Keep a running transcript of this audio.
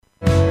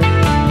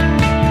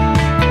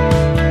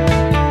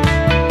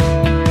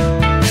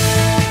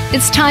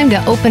It's time to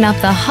open up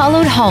the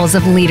hollowed halls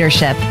of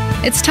leadership.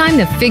 It's time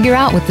to figure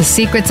out what the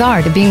secrets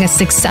are to being a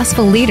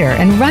successful leader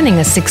and running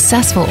a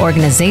successful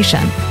organization.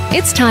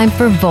 It's time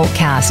for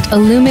Voltcast,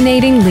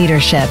 Illuminating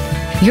Leadership.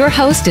 Your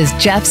host is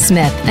Jeff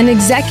Smith, an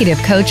executive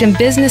coach and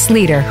business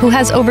leader who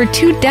has over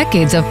 2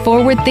 decades of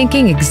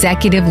forward-thinking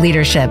executive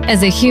leadership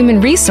as a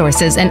human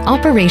resources and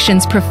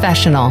operations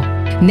professional.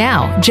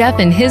 Now, Jeff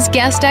and his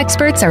guest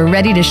experts are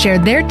ready to share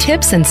their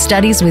tips and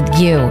studies with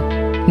you.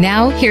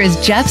 Now, here is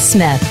Jeff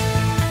Smith.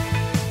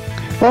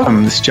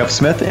 Welcome, this is Jeff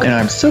Smith, and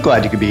I'm so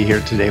glad you could be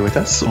here today with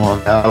us on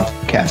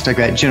Voltcast. I've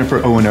got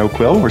Jennifer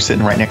Owen-O'Quill. We're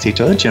sitting right next to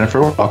each other.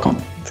 Jennifer,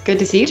 welcome. It's good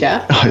to see you,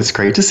 Jeff. Oh, it's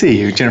great to see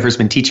you. Jennifer's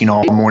been teaching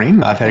all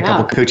morning. I've had a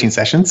couple coaching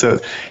sessions,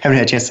 so haven't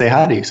had a chance to say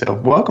hi to you, so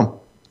welcome.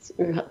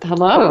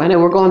 Hello. I know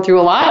we're going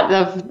through a lot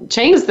of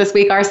changes this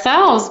week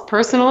ourselves,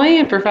 personally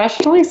and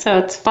professionally, so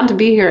it's fun to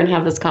be here and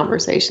have this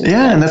conversation today.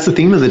 Yeah, and that's the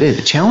theme of the day,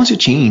 the challenge of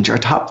change, our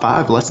top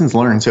 5 lessons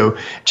learned. So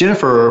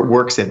Jennifer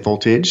works at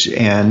Voltage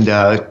and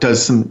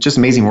does some just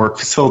amazing work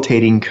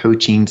facilitating,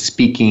 coaching,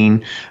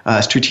 speaking,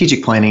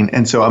 strategic planning.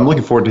 And so I'm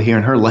looking forward to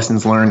hearing her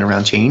lessons learned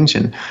around change,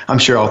 and I'm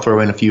sure I'll throw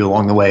in a few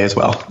along the way as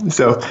well.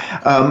 So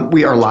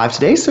we are live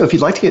today, so if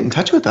you'd like to get in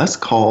touch with us,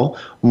 call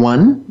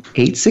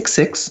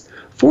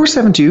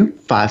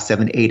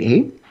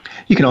 1-866-472-5788.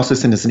 You can also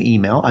send us an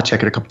email. I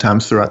check it a couple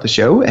times throughout the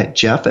show at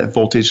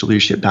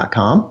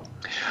jeff@voltageleadership.com.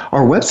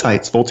 Our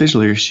website's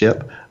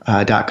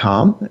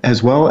voltageleadership.com,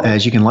 as well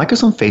as you can like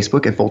us on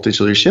Facebook at Voltage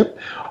Leadership,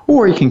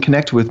 or you can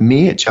connect with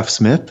me at Jeff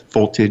Smith,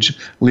 Voltage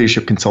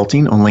Leadership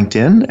Consulting on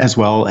LinkedIn, as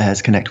well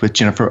as connect with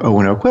Jennifer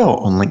Owen-O'Quill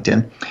on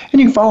LinkedIn. And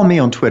you can follow me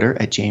on Twitter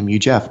at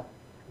JMUJeff.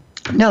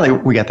 Now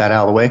that we got that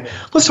out of the way,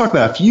 let's talk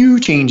about a few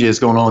changes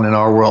going on in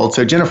our world.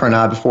 So Jennifer and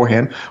I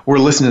beforehand were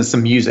listening to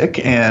some music,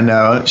 and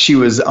she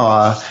was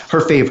her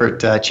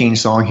favorite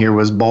change song here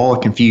was Ball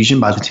of Confusion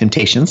by The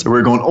Temptations. So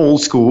we're going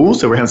old school,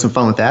 so we're having some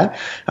fun with that.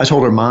 I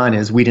told her mine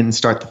is We Didn't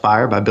Start the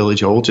Fire by Billy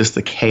Joel, just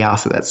the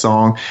chaos of that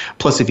song.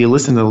 Plus, if you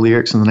listen to the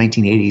lyrics in the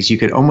 1980s, you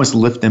could almost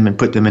lift them and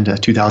put them into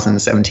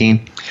 2017.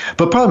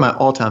 But probably my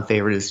all-time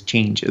favorite is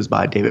Changes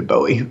by David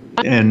Bowie.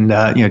 And,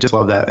 just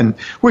love that. And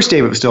wish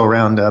David was still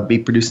around to be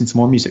producing some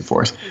more music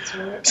for us.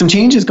 Right. Some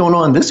changes going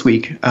on this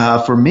week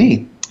for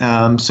me.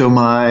 So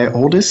my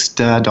oldest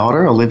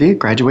daughter, Olivia,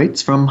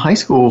 graduates from high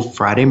school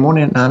Friday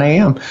morning at 9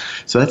 a.m.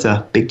 So that's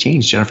a big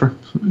change, Jennifer.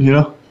 You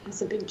know?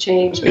 It's a big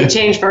change. Big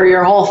change for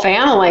your whole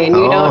family. And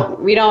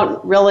we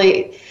don't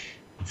really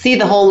see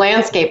the whole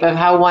landscape of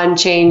how one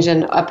change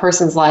in a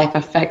person's life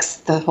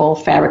affects the whole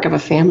fabric of a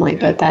family,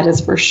 but that is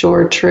for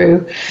sure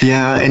true.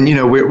 Yeah, and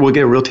we'll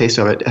get a real taste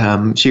of it.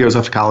 She goes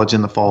off to college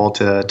in the fall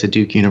to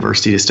Duke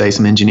University to study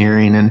some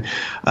engineering, and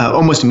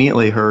almost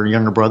immediately her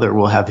younger brother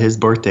will have his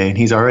birthday, and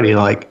he's already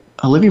like,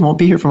 Olivia won't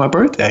be here for my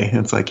birthday. And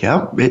it's like,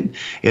 yeah,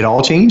 it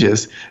all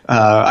changes.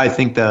 I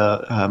think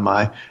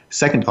my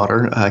second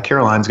daughter,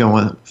 Caroline's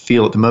going to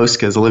feel it the most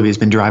because Olivia's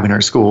been driving her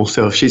to school.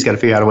 So she's got to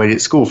figure out a way to get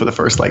to school for the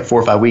first 4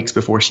 or 5 weeks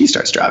before she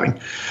starts driving.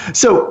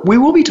 So we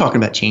will be talking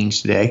about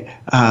change today.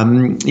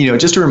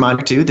 Just a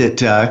reminder too that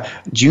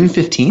June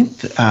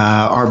 15th,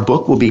 our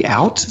book will be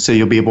out. So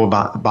you'll be able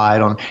to buy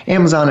it on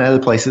Amazon and other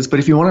places. But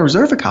if you want to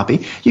reserve a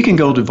copy, you can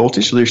go to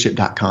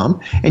voltageleadership.com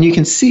and you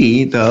can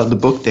see the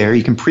book there.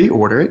 You can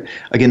pre-order it.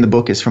 Again, the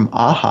book is From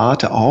Aha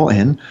to All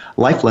In,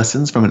 Life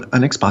Lessons from an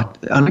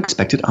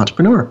Unexpected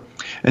Entrepreneur.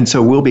 And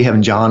so we'll be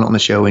having John on the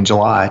show in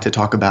July to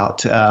talk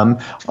about some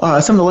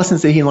of the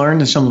lessons that he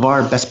learned and some of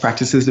our best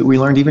practices that we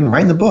learned even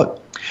writing the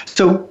book.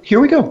 So here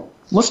we go.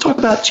 Let's talk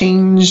about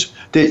change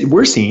that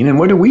we're seeing and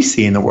what do we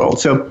see in the world.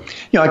 So,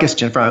 I guess,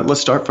 Jennifer,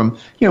 let's start from,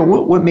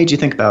 what made you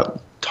think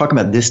about talking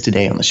about this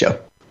today on the show?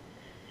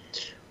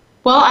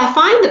 Well, I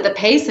find that the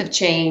pace of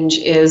change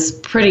is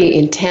pretty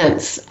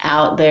intense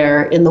out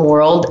there in the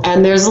world,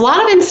 and there's a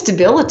lot of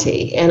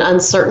instability and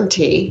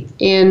uncertainty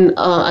in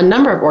a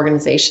number of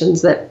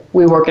organizations that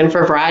we work in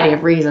for a variety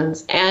of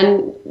reasons.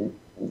 And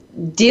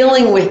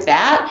dealing with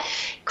that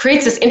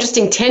creates this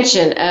interesting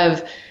tension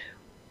of,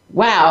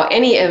 wow,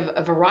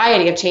 a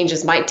variety of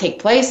changes might take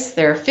place.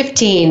 There are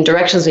 15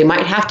 directions we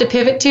might have to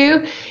pivot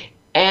to,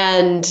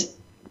 and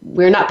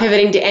we're not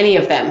pivoting to any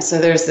of them.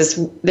 So there's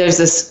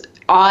this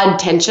odd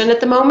tension at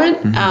the moment,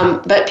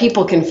 but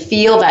people can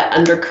feel that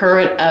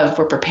undercurrent of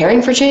we're preparing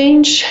for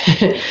change,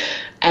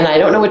 and I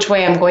don't know which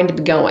way I'm going to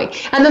be going.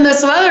 And then there's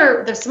some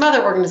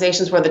other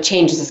organizations where the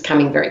change is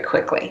coming very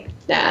quickly,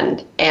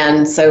 and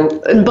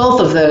so in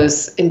both of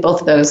those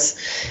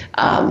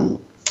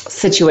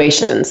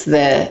situations,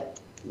 the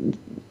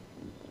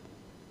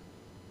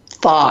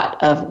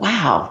thought of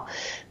wow,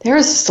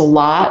 there's just a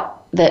lot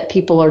that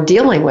people are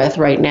dealing with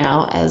right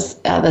now, as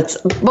that's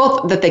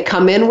both that they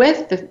come in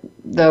with.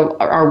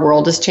 Our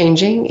world is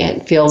changing.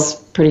 It feels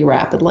pretty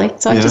rapidly.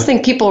 So I just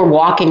think people are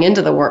walking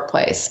into the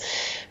workplace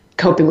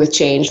coping with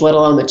change, let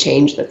alone the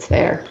change that's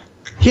there.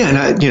 Yeah,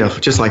 and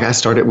just like I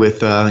started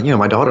with,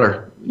 my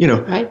daughter.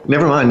 Right.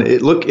 Never mind.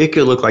 It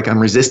could look like I'm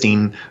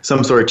resisting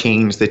some sort of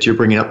change that you're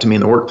bringing up to me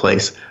in the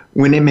workplace.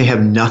 when it may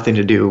have nothing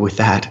to do with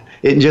that.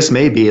 It just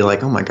may be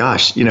like, oh my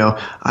gosh,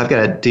 I've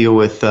got to deal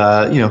with,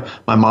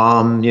 my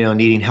mom,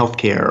 needing health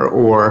care,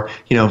 or,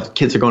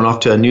 kids are going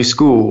off to a new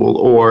school,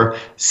 or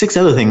 6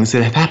 other things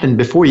that have happened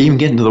before you even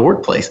get into the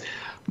workplace.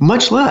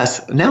 Much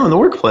less now in the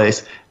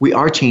workplace, we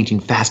are changing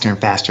faster and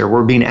faster.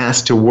 We're being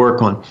asked to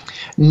work on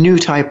new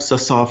types of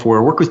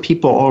software, work with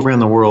people all around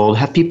the world,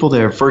 have people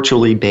that are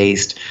virtually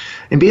based,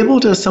 and be able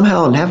to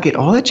somehow navigate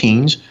all that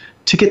change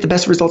to get the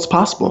best results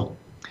possible.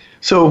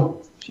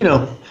 So,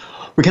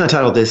 we kind of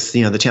titled this,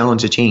 the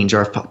challenge of change,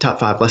 our top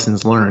 5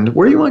 lessons learned.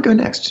 Where do you want to go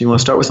next? Do you want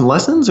to start with some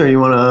lessons, or you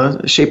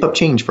want to shape up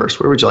change first?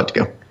 Where would you like to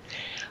go?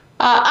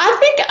 I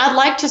think I'd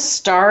like to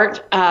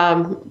start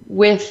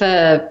with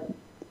a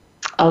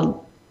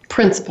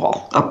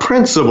principle. A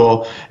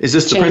principle? Is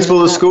this the principal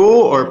of the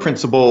school or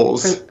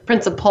principles?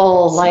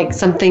 Principle, like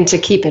something to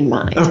keep in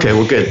mind. Okay,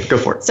 well, good. Go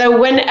for it. So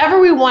whenever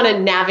we want to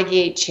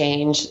navigate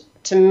change,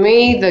 to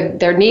me,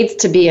 there needs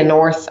to be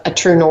a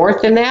true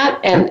north in that.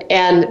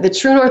 And the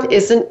true north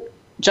isn't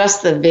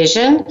just the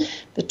vision.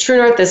 The true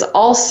north is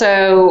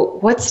also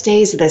what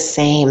stays the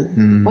same.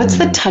 Mm-hmm. What's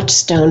the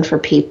touchstone for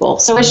people?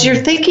 So as you're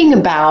thinking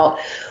about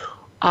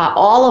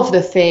all of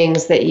the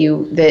things that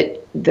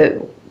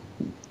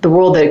the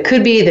world that it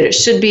could be, that it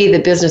should be, the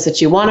business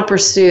that you want to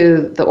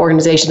pursue, the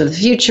organization of the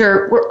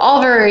future, we're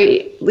all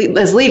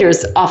as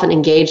leaders, often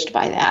engaged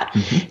by that.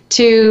 Mm-hmm.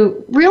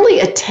 To really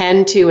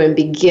attend to and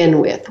begin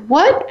with,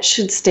 what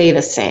should stay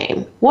the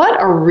same? What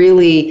are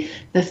really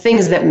the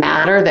things that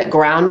matter, that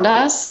ground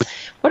us?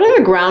 What are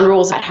the ground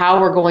rules about how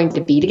we're going to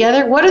be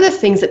together? What are the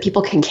things that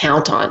people can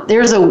count on?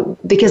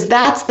 Because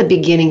that's the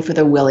beginning for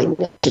the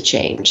willingness to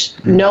change.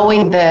 Mm-hmm.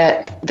 Knowing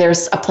that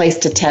there's a place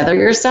to tether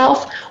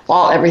yourself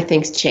while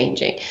everything's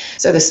changing.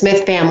 So the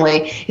Smith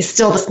family is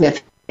still the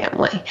Smith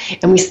family,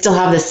 and we still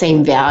have the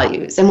same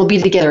values, and we'll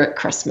be together at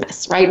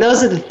Christmas, right?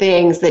 Those are the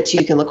things that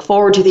you can look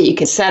forward to, that you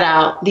can set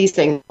out. These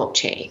things won't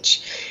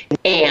change.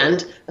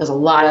 And there's a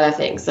lot of other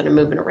things that are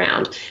moving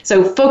around.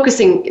 So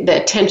focusing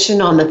the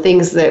attention on the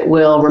things that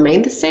will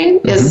remain the same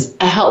mm-hmm. is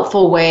a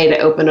helpful way to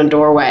open a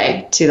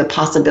doorway to the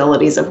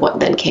possibilities of what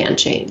then can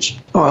change.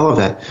 Oh, I love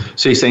that.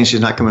 So you're saying she's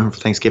not coming home for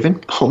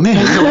Thanksgiving? Oh man,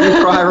 I'm going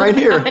to cry right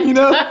here. I don't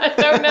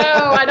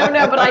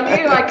know, but I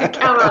knew I could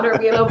count on her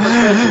being home for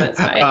Christmas,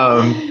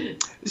 right?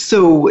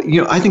 So,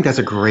 I think that's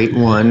a great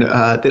one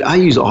that I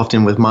use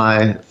often with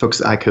my folks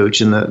that I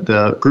coach and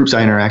the groups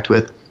I interact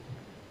with.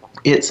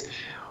 It's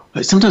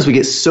sometimes we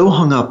get so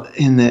hung up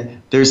in that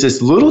there's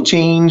this little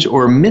change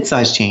or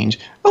mid-sized change.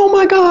 Oh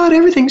my God,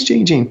 everything's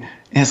changing.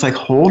 And it's like,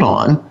 hold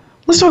on.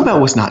 Let's talk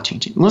about what's not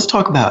changing. Let's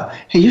talk about,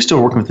 hey, you're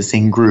still working with the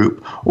same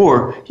group.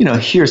 Or,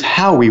 here's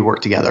how we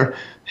work together.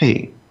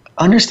 Hey,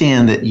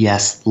 understand that,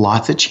 yes,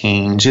 lots of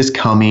change is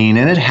coming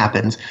and it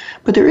happens,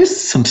 but there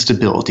is some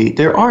stability.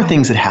 There are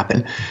things that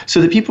happen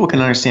so that people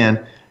can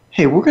understand,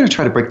 hey, we're going to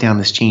try to break down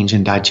this change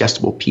in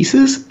digestible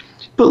pieces.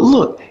 But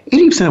look,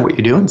 80% of what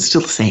you're doing is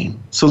still the same.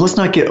 So let's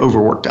not get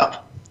overworked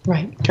up.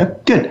 Right. Okay,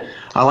 good.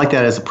 I like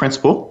that as a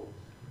principle.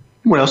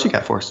 What else you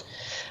got for us?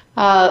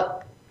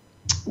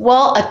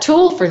 Well, a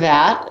tool for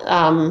that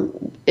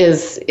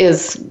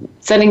is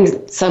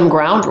setting some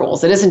ground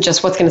rules. It isn't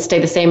just what's going to stay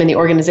the same in the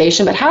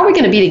organization, but how are we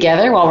going to be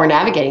together while we're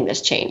navigating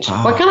this change?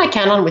 What can I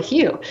count on with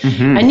you?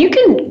 Mm-hmm. And you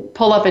can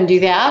pull up and do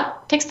that.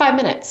 It takes 5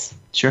 minutes.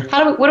 Sure.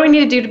 What do we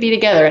need to do to be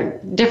together?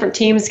 And different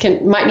teams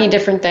might need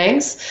different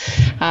things.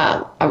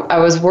 I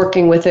was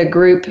working with a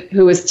group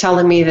who was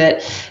telling me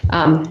that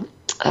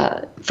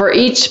for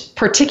each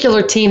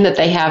particular team that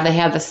they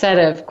have the set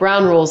of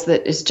ground rules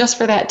that is just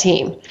for that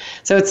team.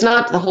 So it's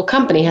not the whole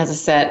company has a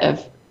set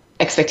of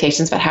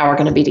expectations about how we're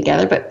going to be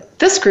together, but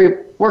this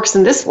group works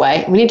in this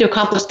way. We need to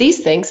accomplish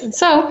these things, and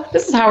so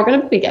this is how we're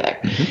going to be together.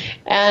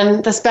 Mm-hmm.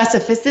 And the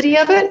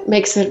specificity of it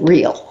makes it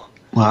real.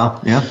 Wow,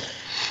 yeah.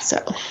 So,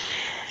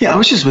 yeah, I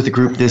was just with a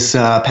group this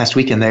past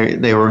weekend.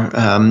 They were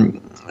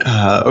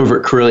over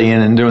at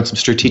Carillion and doing some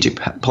strategic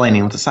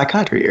planning with the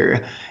psychiatry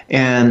area,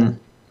 and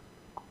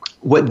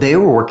what they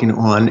were working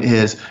on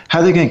is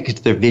how they're going to get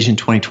to their Vision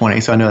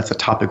 2020. So I know that's a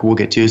topic we'll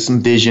get to, some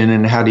vision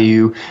and how do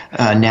you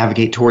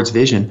navigate towards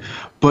vision.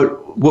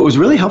 But what was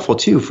really helpful,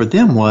 too, for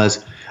them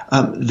was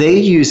they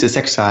use this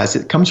exercise.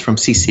 It comes from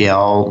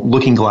CCL,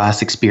 Looking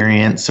Glass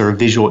Experience, or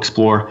Visual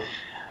Explore.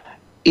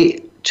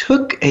 It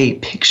took a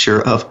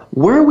picture of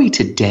where are we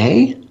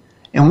today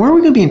and where are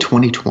we going to be in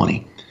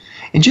 2020.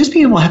 And just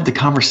being able to have the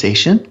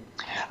conversation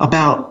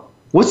about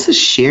what's the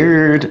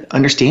shared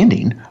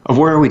understanding of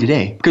where are we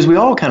today? Because we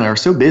all kind of are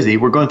so busy,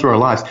 we're going through our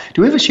lives.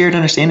 Do we have a shared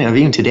understanding of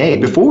even today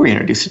before we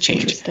introduce a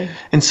change?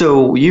 And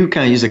so you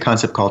kind of use a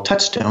concept called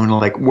touchstone,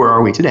 like where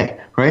are we today,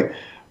 right?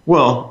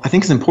 Well, I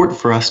think it's important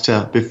for us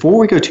to, before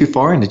we go too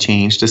far into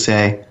change, to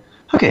say,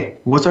 okay,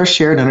 what's our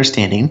shared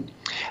understanding?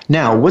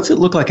 Now, what's it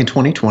look like in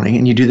 2020?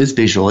 And you do this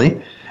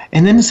visually.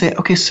 And then to say,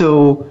 okay,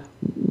 so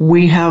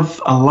we have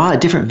a lot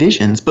of different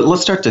visions, but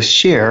let's start to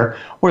share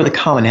what are the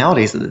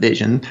commonalities of the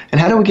vision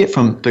and how do we get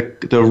from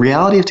the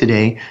reality of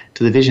today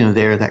to the vision of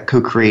there, that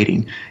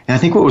co-creating. And I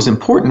think what was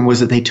important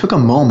was that they took a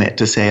moment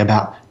to say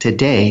about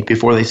today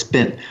before they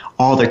spent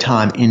all their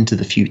time into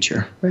the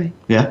future. Right.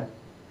 Yeah.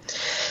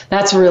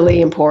 That's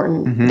really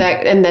important.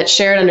 Mm-hmm. That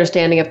shared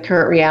understanding of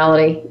current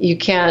reality. You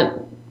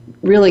can't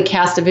really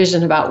cast a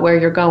vision about where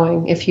you're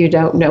going if you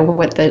don't know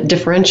what the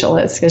differential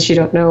is, because you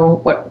don't know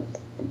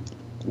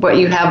what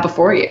you have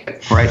before you.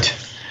 Right.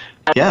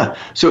 Yeah.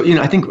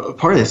 So, I think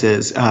part of this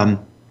is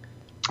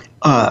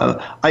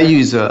I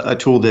use a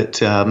tool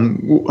that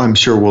I'm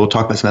sure we'll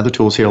talk about some other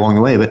tools here along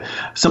the way, but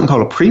something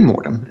called a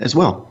pre-mortem as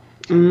well.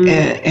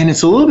 And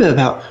it's a little bit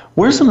about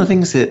what are some of the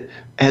things that,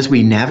 as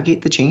we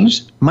navigate the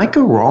change, might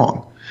go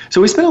wrong.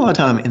 So we spend a lot of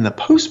time in the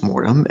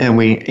post-mortem and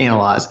we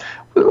analyze.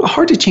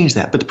 Hard to change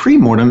that, but the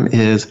pre-mortem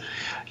is,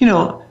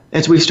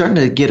 as we're starting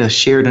to get a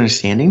shared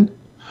understanding,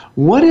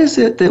 what is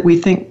it that we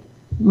think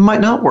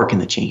might not work in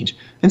the change?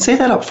 And say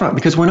that up front,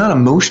 because we're not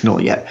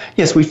emotional yet.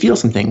 Yes, we feel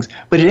some things,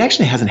 but it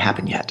actually hasn't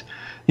happened yet.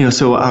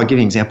 So I'll give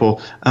you an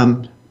example.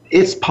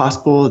 It's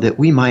possible that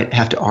we might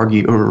have to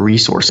argue over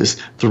resources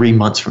 3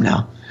 months from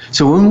now.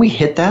 So when we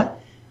hit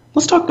that,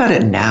 let's talk about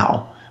it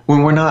now,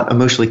 when we're not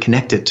emotionally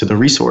connected to the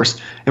resource.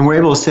 And we're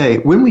able to say,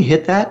 when we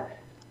hit that,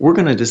 we're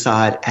going to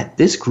decide at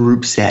this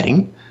group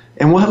setting,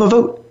 and we'll have a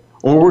vote.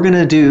 Or we're going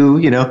to do,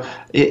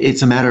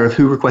 it's a matter of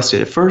who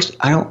requested it first.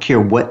 I don't care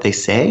what they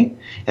say.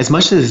 As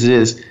much as it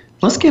is,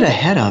 let's get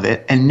ahead of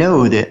it and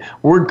know that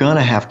we're going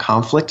to have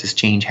conflict as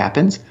change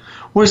happens.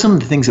 What are some of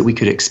the things that we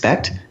could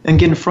expect and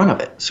get in front of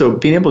it? So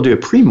being able to do a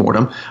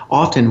pre-mortem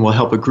often will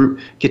help a group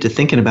get to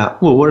thinking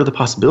about, well, what are the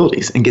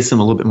possibilities, and gets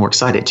them a little bit more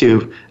excited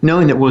too,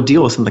 knowing that we'll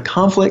deal with some of the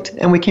conflict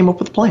and we came up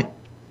with a plan.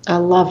 I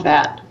love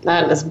that.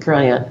 That is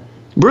brilliant.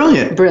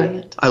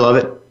 Brilliant. I love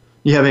it.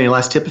 You have any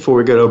last tip before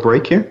we go to a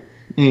break here?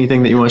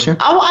 Anything that you want to share?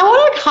 I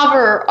want to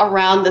cover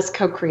around this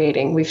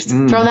co-creating. We've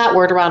thrown that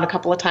word around a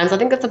couple of times. I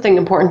think that's something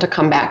important to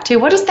come back to.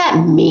 What does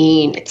that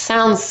mean? It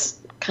sounds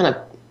kind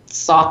of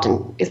soft,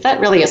 and is that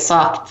really a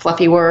soft,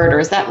 fluffy word, or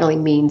does that really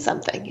mean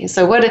something?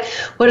 So what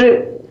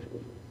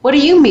do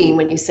you mean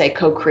when you say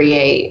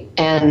co-create,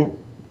 and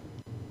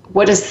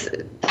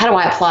how do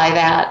I apply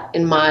that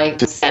in my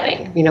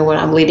setting, when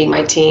I'm leading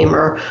my team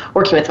or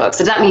working with folks?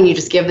 Does that mean you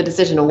just give the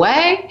decision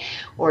away?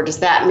 Or does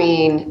that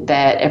mean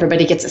that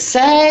everybody gets a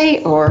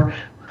say? Or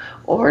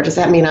does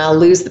that mean I'll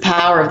lose the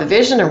power of the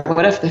vision? Or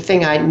what if the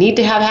thing I need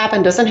to have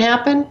happen doesn't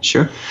happen?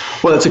 Sure.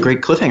 Well, that's a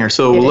great cliffhanger.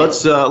 So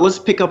let's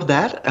pick up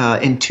that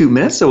in 2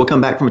 minutes. So we'll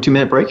come back from a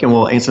 2-minute break and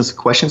we'll answer some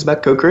questions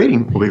about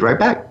co-creating. We'll be right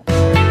back.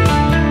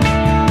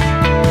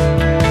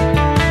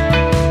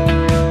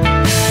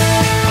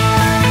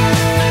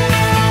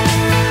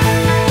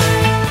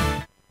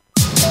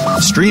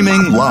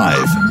 Streaming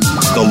live,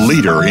 the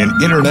leader in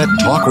Internet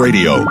talk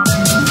radio,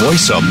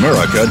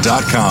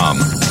 VoiceAmerica.com.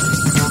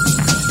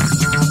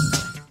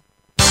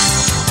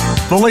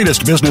 The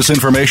latest business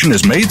information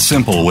is made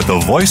simple with the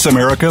Voice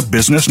America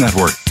Business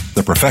Network.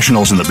 The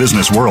professionals in the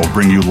business world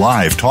bring you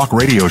live talk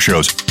radio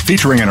shows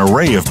featuring an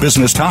array of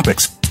business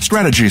topics,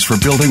 strategies for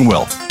building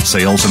wealth,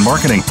 sales and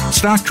marketing,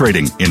 stock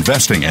trading,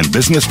 investing, and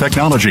business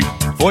technology.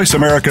 Voice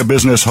America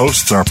Business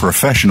hosts are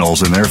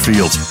professionals in their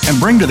fields and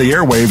bring to the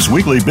airwaves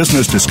weekly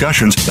business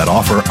discussions that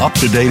offer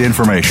up-to-date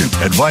information,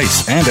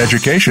 advice, and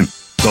education.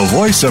 The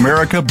Voice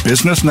America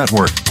Business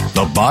Network,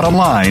 the bottom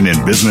line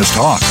in business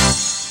talk.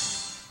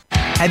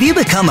 Have you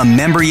become a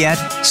member yet?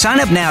 Sign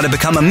up now to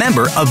become a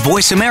member of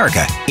Voice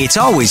America. It's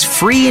always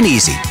free and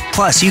easy.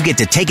 Plus, you get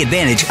to take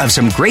advantage of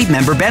some great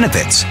member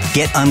benefits.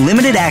 Get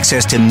unlimited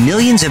access to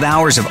millions of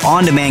hours of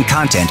on-demand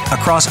content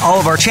across all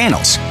of our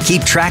channels.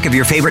 Keep track of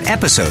your favorite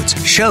episodes,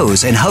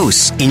 shows, and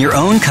hosts in your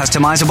own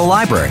customizable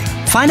library.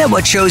 Find out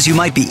what shows you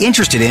might be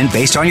interested in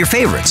based on your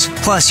favorites.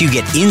 Plus, you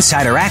get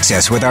insider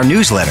access with our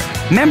newsletter.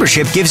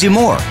 Membership gives you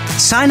more.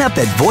 Sign up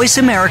at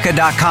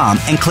voiceamerica.com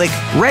and click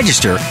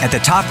register at the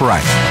top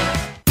right.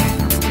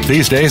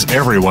 These days,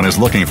 everyone is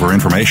looking for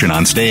information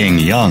on staying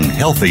young,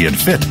 healthy, and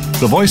fit.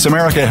 The Voice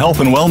America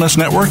Health and Wellness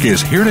Network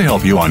is here to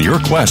help you on your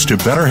quest to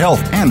better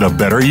health and a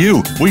better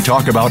you. We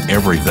talk about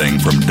everything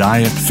from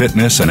diet,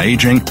 fitness, and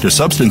aging to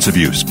substance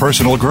abuse,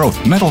 personal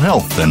growth, mental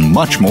health, and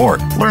much more.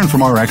 Learn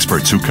from our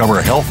experts who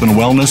cover health and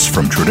wellness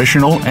from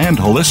traditional and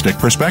holistic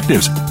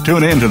perspectives.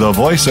 Tune in to the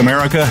Voice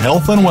America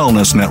Health and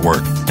Wellness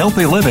Network.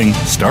 Healthy living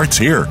starts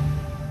here.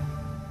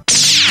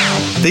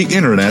 The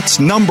Internet's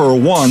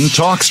 #1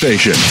 talk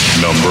station.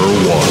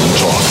 #1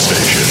 talk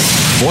station.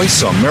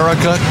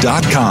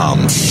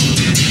 VoiceAmerica.com.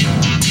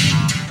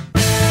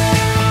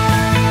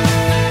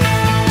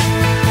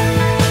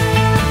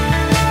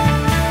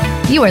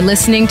 You are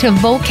listening to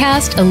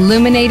Voltcast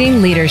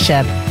Illuminating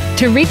Leadership.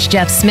 To reach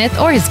Jeff Smith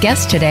or his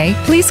guest today,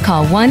 please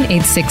call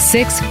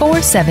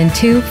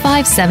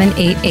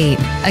 1-866-472-5788.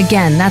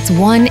 Again, that's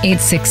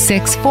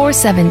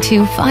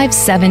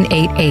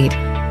 1-866-472-5788.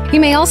 You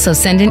may also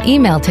send an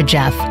email to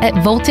Jeff at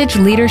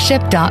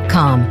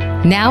voltageleadership.com.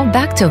 Now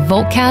back to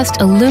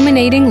Voltcast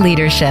Illuminating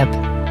Leadership.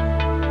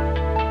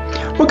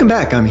 Welcome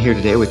back. I'm here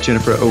today with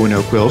Jennifer Owen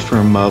Oakwill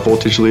from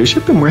Voltage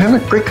Leadership, and we're having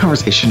a great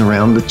conversation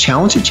around the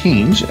challenge of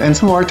change and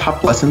some of our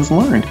top lessons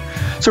learned.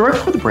 So right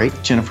before the break,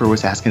 Jennifer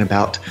was asking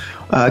about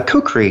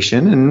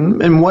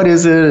co-creation and what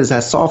is it? Is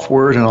that soft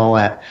word and all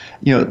that?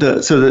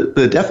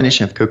 The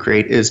definition of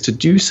co-create is to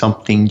do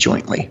something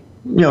jointly.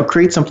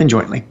 Create something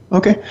jointly.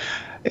 Okay.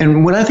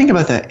 And when I think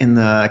about that in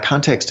the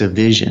context of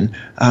vision,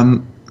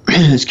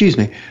 excuse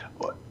me,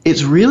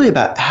 it's really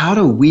about how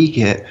do we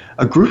get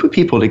a group of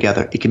people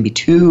together. It can be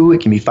 2,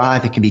 it can be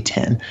 5, it can be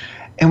 10.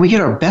 And we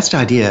get our best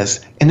ideas,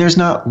 and there's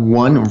not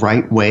one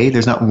right way,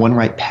 there's not one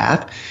right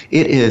path.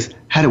 It is,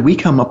 how do we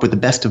come up with the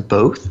best of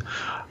both,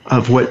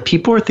 of what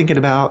people are thinking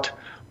about,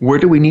 where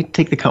do we need to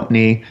take the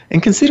company,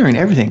 and considering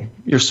everything,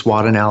 your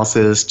SWOT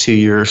analysis to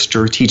your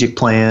strategic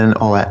plan,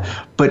 all that.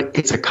 But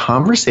it's a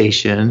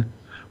conversation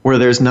where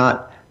there's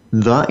not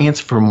the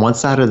answer from one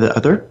side or the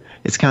other.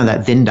 It's kind of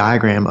that Venn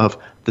diagram of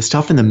the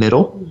stuff in the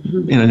middle,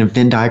 in a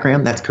Venn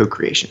diagram, that's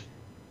co-creation.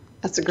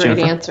 That's a great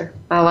Jennifer? answer.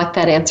 I like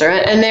that answer.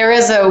 And there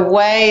is a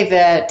way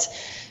that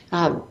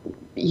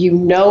you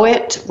know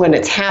it when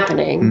it's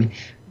happening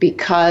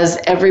because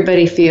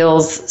everybody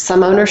feels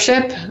some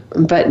ownership,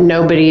 but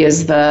nobody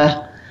is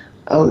the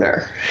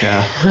owner.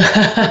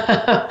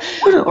 Yeah.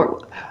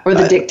 or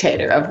the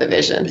dictator of the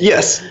vision.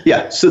 Yes.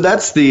 Yeah. So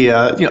that's the,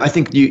 I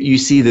think you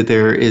see that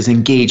there is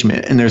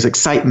engagement and there's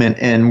excitement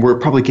and we're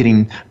probably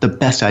getting the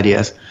best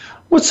ideas.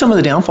 What's some of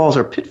the downfalls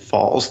or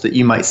pitfalls that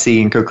you might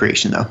see in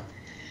co-creation though?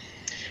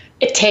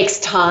 It takes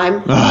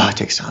time. Oh, it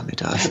takes time. It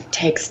does. It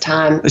takes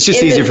time. It's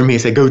just easier for me to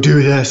say, go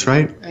do this,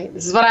 right? Right.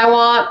 This is what I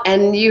want.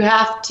 And you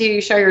have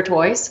to share your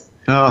toys.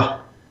 Oh.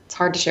 It's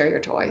hard to share your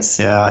toys.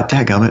 Yeah,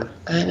 dadgummit.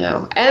 I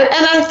know. And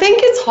I think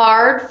it's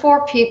hard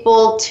for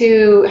people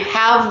to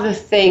have the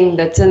thing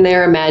that's in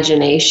their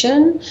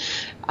imagination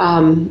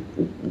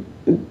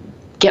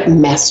get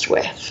messed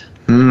with.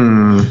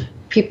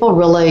 People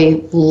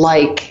really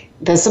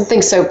there's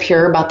something so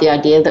pure about the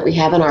idea that we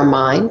have in our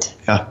mind.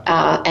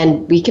 Yeah.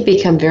 And we can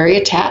become very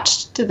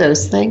attached to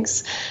those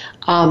things.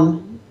 I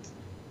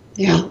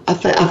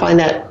find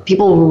that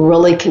people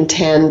really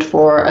contend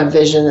for a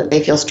vision that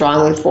they feel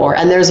strongly for.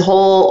 And there's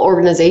whole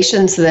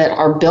organizations that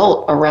are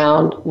built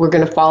around, we're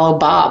going to follow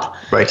Bob.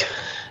 Right.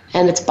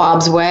 And it's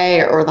Bob's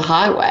way or the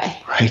highway.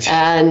 Right.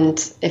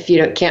 And if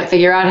you can't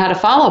figure out how to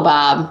follow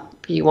Bob,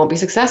 you won't be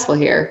successful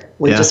here.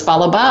 We just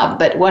follow Bob.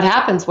 But what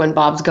happens when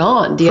Bob's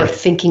gone? Do you have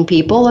thinking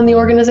people in the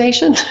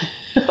organization?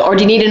 Or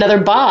do you need another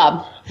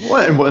Bob?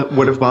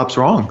 What if Bob's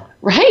wrong?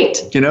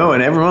 Right. And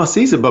everyone else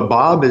sees it, but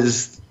Bob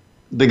is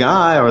the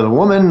guy or the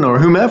woman or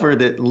whomever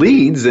that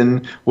leads,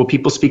 and will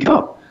people speak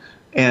up?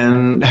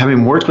 And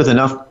having worked with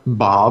enough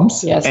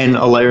Bobs and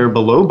a layer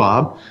below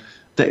Bob,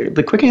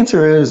 the quick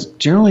answer is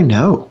generally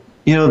no.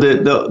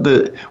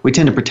 We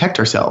tend to protect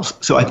ourselves.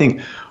 So I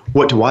think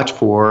what to watch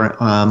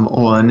for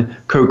on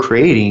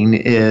co-creating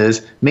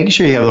is making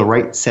sure you have the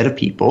right set of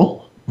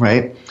people,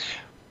 right?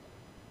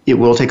 It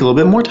will take a little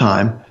bit more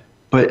time,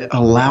 but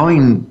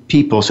allowing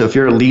people, so if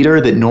you're a leader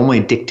that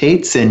normally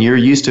dictates and you're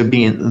used to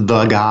being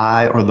the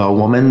guy or the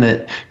woman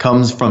that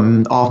comes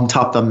from off the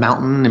top of the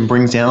mountain and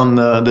brings down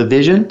the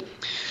vision,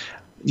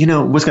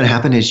 what's going to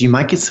happen is you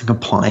might get some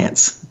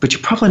compliance, but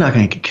you're probably not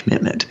going to get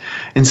commitment.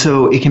 And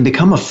so it can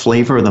become a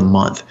flavor of the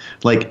month.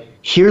 Like,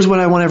 here's what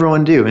I want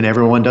everyone to do. And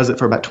everyone does it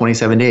for about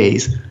 27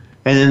 days.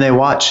 And then they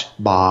watch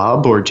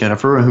Bob or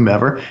Jennifer or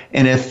whomever.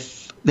 And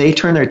if they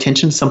turn their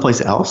attention someplace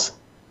else,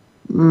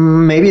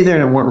 maybe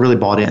they weren't really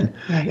bought in.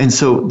 Right. And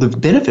so the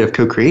benefit of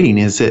co-creating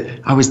is that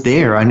I was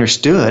there, I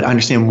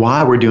understand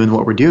why we're doing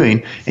what we're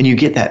doing, and you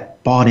get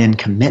that bought in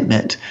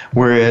commitment.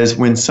 Whereas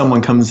when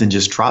someone comes and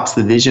just drops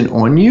the vision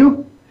on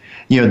you,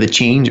 the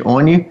change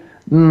on you,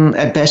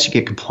 at best you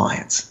get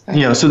compliance.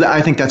 Right. So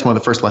I think that's one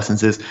of the first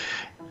lessons is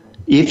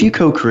if you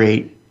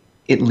co-create,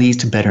 it leads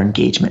to better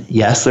engagement.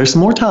 Yes, there's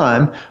more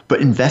time, but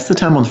invest the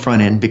time on the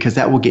front end because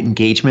that will get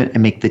engagement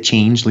and make the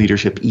change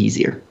leadership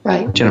easier.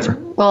 Right. Jennifer?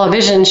 Well, a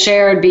vision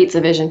shared beats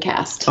a vision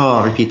cast.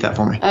 Oh, repeat that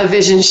for me. A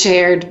vision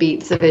shared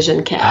beats a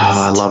vision cast.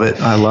 Oh,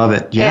 I love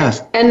it.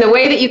 Yes. And the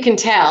way that you can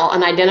tell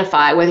and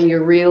identify whether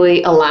you're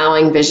really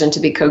allowing vision to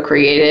be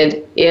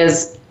co-created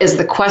is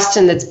the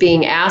question that's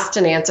being asked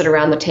and answered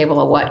around the table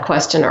a what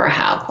question or a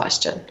how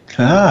question.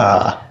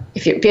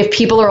 If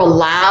people are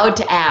allowed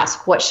to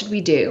ask, what should we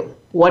do?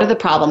 What are the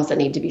problems that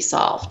need to be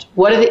solved?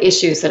 What are the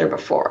issues that are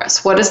before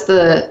us? What is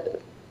the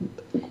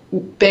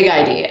big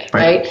idea,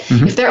 right?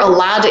 Mm-hmm. If they're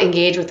allowed to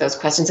engage with those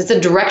questions, it's a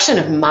direction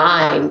of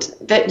mind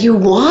that you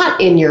want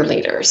in your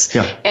leaders.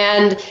 Yeah.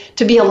 And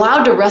to be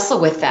allowed to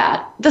wrestle with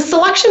that, the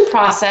selection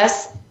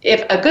process,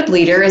 if a good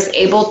leader is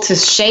able to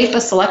shape a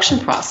selection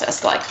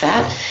process like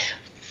that,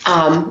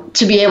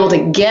 to be able to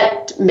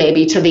get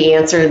maybe to the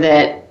answer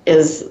that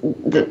is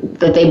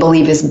that they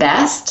believe is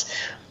best,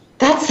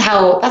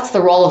 that's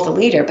the role of the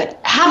leader. But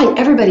having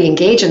everybody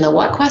engage in the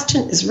what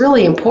question is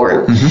really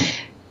important.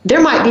 Mm-hmm.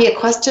 There might be a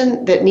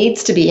question that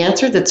needs to be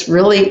answered that's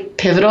really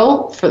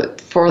pivotal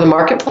for the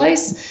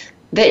marketplace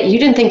that you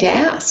didn't think to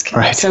ask.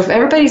 Right. So if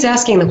everybody's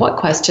asking the what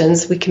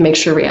questions, we can make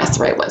sure we ask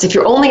the right ones. If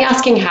you're only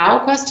asking how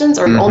questions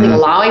or only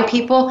allowing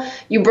people,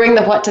 you bring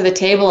the what to the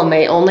table and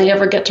they only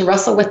ever get to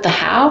wrestle with the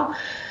how,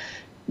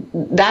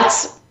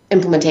 that's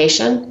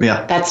implementation.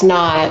 Yeah. That's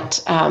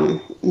not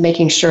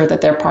making sure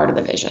that they're part of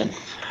the vision.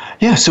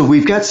 Yeah, so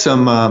we've got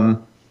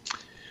some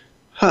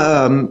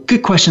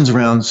good questions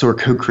around sort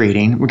of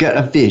co-creating. We've got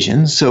a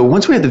vision. So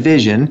once we have the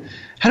vision,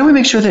 how do we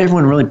make sure that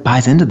everyone really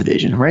buys into the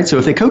vision, right? So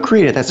if they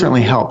co-create it, that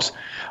certainly helps.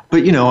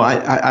 But,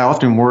 I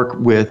often work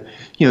with,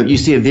 you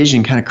see a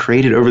vision kind of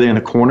created over there in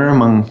the corner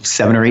among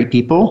 7 or 8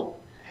 people.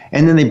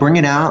 And then they bring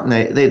it out and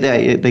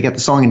they got the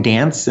song and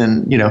dance.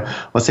 And,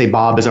 let's say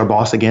Bob is our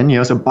boss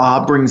again, so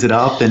Bob brings it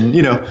up and,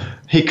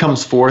 he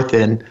comes forth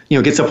and,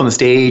 gets up on the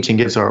stage and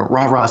gives a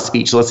rah-rah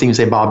speech. Let's even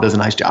say Bob does a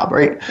nice job,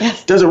 right?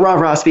 Yes. Does a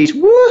rah-rah speech.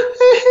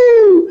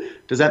 Woo-hoo-hoo.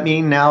 Does that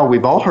mean now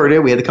we've all heard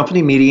it? We had the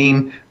company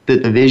meeting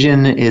that the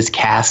vision is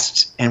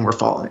cast and we're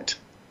following it.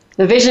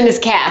 The vision is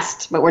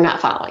cast, but we're not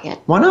following it.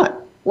 Why not?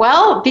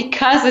 Well,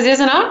 because it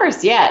isn't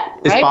ours yet,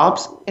 right? It's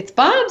Bob's? It's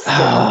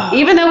Bob's.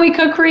 Even though we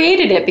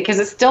co-created it, because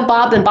it's still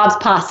Bob and Bob's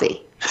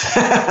posse.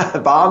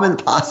 Bob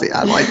and posse.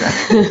 I like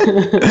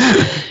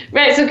that.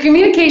 Right. So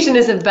communication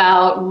is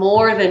about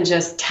more than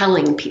just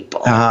telling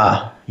people.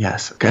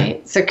 Yes. Okay.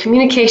 Right? So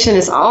communication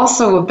is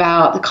also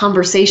about the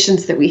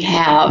conversations that we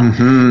have,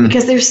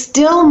 because there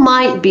still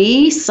might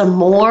be some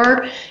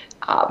more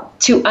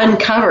to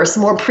uncover,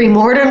 some more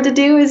pre-mortem to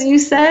do, as you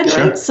said,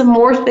 Sure. right? Some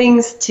more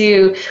things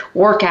to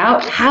work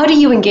out. How do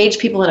you engage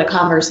people in a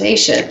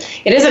conversation?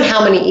 It isn't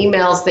how many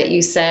emails that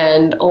you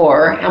send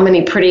or how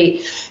many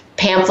pretty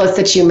pamphlets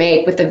that you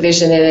make with a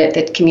vision in it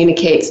that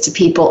communicates to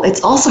people.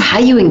 It's also how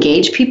you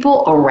engage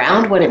people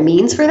around what it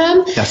means for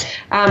them. Yes.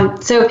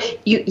 So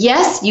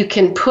you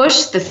can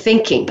push the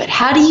thinking, but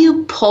how do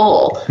you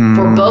pull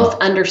for both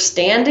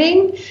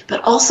understanding,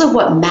 but also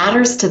what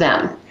matters to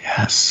them?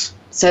 Yes.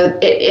 So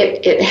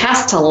it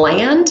has to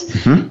land,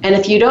 and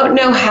if you don't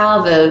know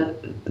how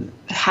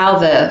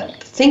the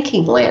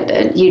thinking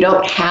landed, you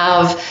don't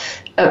have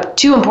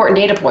 2 important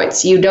data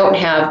points. You don't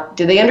have,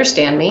 do they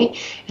understand me,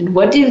 and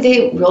what do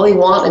they really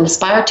want and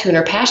aspire to and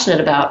are passionate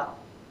about,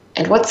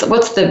 and what's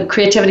the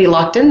creativity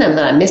locked in them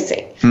that I'm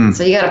missing?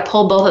 So you got to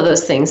pull both of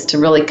those things to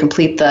really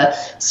complete the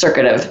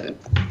circuit of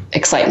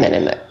excitement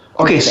in it.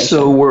 Okay,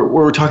 so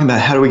we're talking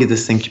about how do we get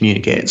this thing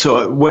communicated.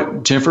 So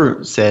what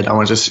Jennifer said, I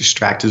want to just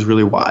extract, is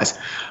really wise.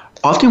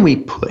 Often we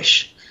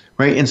push,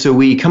 right? And so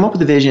we come up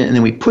with a vision and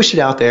then we push it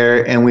out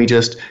there and we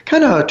just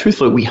kind of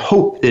truthfully, we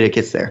hope that it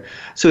gets there.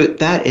 So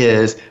that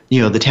is,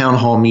 the town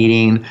hall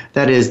meeting,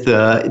 that is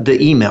the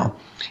email.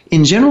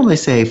 In general, they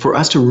say for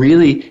us to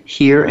really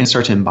hear and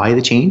start to embody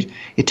the change,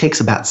 it takes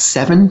about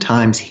 7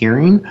 times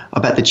hearing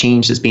about the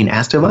change that's being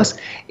asked of us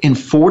in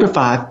 4 to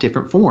 5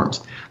 different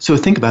forms. So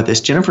think about this.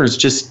 Jennifer's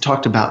just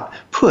talked about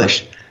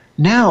push.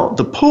 Now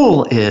the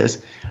pull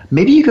is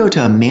maybe you go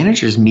to a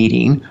manager's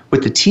meeting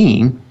with the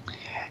team,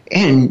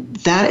 and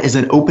that is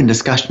an open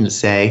discussion to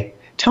say,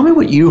 tell me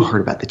what you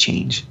heard about the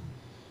change.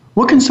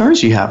 What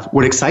concerns you have?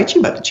 What excites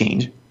you about the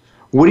change?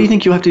 What do you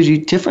think you'll have to do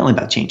differently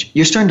about change?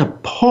 You're starting to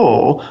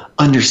pull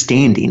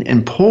understanding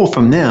and pull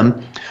from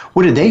them.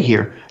 What did they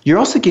hear? You're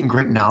also getting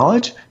great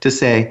knowledge to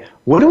say,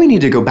 what do we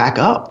need to go back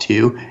up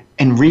to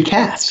and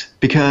recast?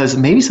 Because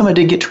maybe somebody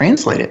didn't get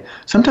translated.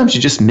 Sometimes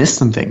you just miss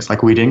some things,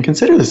 like we didn't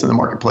consider this in the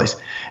marketplace.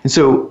 And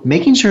so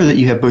making sure that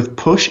you have both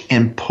push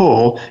and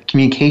pull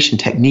communication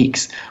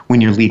techniques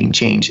when you're leading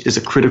change is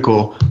a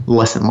critical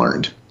lesson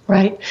learned.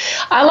 Right.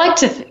 I like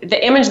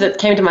the image that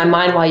came to my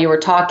mind while you were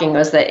talking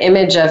was the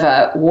image of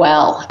a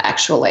well,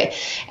 actually.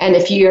 And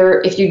if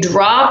you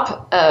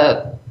drop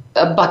a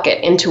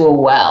bucket into a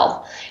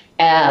well,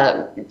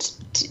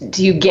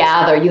 you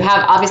gather, you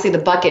have, obviously the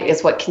bucket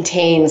is what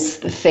contains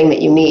the thing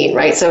that you need,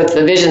 right? So it's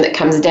the vision that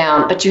comes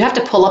down, but you have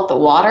to pull up the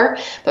water.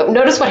 But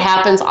notice what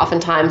happens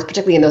oftentimes,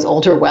 particularly in those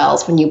older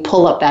wells, when you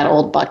pull up that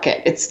old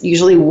bucket, it's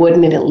usually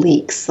wooden and it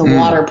leaks. The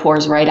water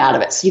pours right out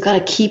of it. So you got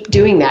to keep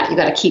doing that. You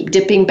got to keep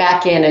dipping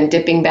back in and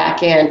dipping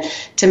back in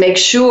to make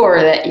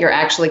sure that you're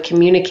actually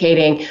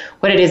communicating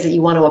what it is that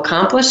you want to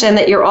accomplish, and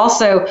that you're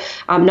also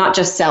not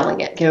just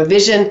selling it.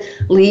 Vision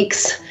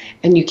leaks.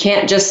 And you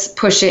can't just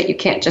push it, you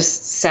can't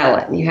just sell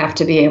it. You have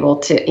to be able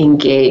to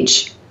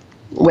engage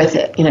with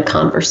it in a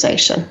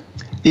conversation.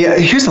 Yeah,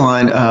 here's a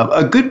line.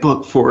 A good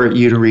book for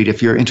you to read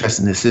if you're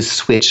interested in this is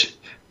Switch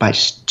by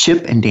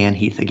Chip and Dan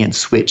Heath. Again,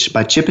 Switch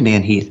by Chip and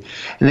Dan Heath.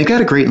 And they've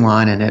got a great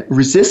line in it.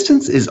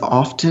 Resistance is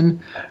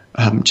often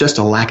just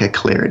a lack of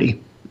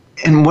clarity.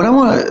 And what I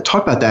want to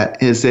talk about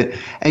that is that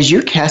as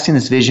you're casting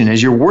this vision,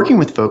 as you're working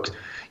with folks,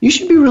 you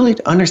should be really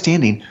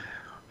understanding,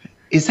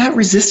 is that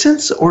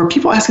resistance, or are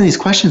people asking these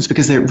questions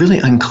because they're really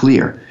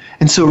unclear?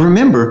 And so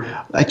remember,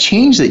 a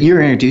change that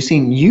you're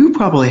introducing, you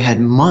probably had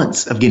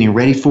months of getting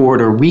ready for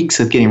it or weeks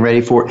of getting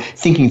ready for it,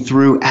 thinking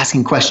through,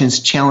 asking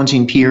questions,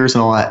 challenging peers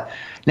and all that.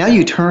 Now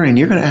you turn and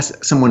you're going to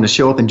ask someone to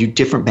show up and do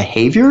different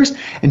behaviors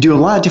and do a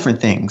lot of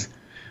different things.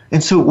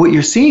 And so what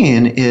you're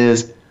seeing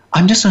is,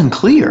 I'm just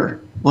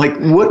unclear. Like,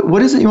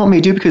 what is it you want me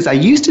to do? Because I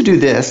used to do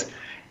this,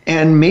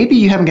 and maybe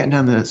you haven't gotten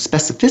down to the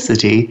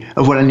specificity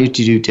of what I need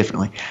to do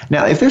differently.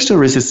 Now, if they're still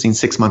resisting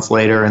 6 months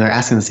later and they're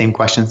asking the same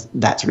questions,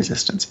 that's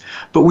resistance.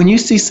 But when you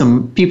see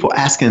some people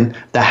asking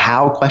the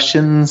how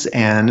questions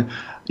and,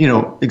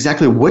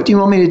 exactly what do you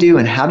want me to do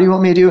and how do you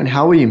want me to do it and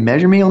how will you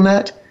measure me on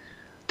that?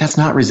 that's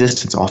not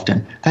resistance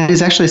often. That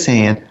is actually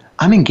saying,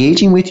 I'm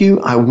engaging with you.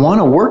 I want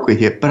to work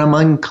with you, but I'm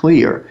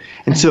unclear.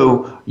 And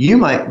so you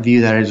might view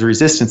that as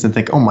resistance and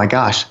think, oh my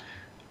gosh,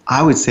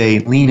 I would say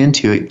lean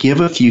into it, give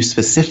a few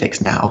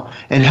specifics now,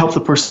 and help the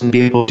person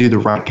be able to do the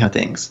right kind of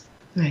things.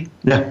 Right.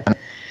 Yeah.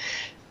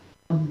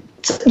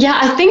 Yeah,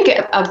 I think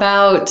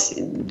about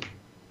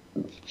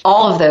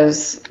all of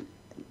those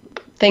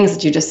things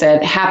that you just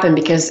said happened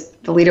because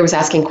the leader was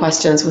asking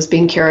questions, was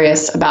being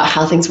curious about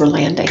how things were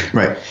landing.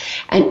 Right.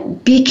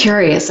 And be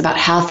curious about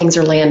how things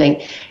are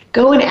landing.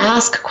 Go and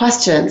ask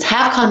questions,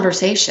 have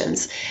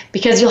conversations,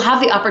 because you'll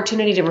have the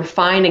opportunity to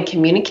refine and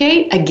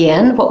communicate,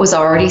 again, what was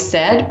already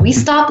said. We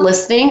stop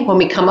listening when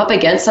we come up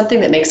against something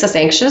that makes us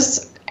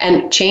anxious,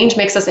 and change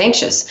makes us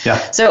anxious. Yeah.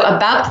 So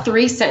about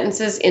 3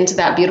 sentences into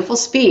that beautiful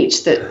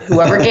speech that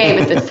whoever gave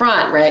at the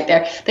front right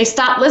there, they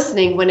stopped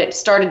listening when it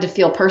started to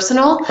feel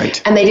personal,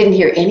 right. And they didn't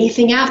hear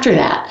anything after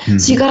that. Mm-hmm.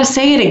 So you got to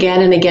say it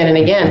again and again and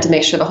again to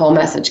make sure the whole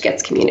message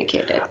gets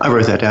communicated. I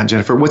wrote that down,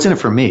 Jennifer. What's in it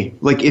for me?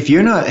 Like, if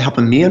you're not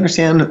helping me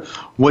understand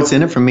what's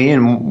in it for me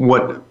and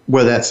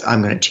where that's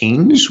I'm going to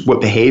change,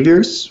 what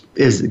behaviors,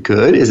 is it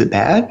good, is it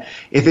bad?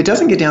 If it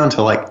doesn't get down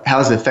to like, how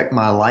does it affect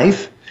my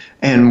life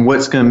and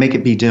what's going to make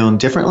it be done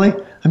differently,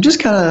 I'm just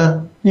kind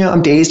of,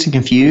 I'm dazed and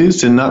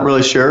confused and not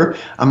really sure.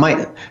 I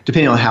might,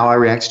 depending on how I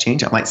react to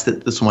change, I might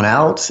sit this one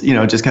out,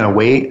 just kind of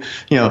wait.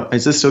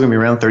 Is this still going to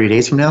be around 30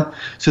 days from now?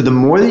 So the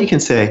more that you can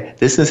say,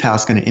 this is how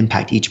it's going to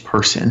impact each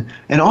person.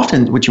 And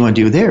often what you want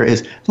to do there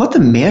is let the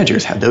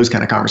managers have those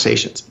kind of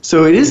conversations.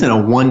 So it isn't a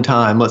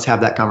one-time, let's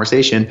have that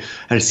conversation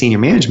at a senior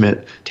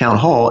management town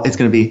hall. It's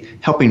going to be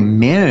helping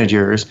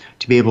managers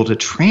to be able to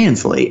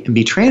translate and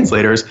be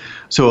translators.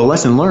 So a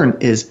lesson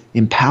learned is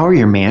empower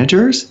your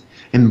managers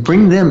and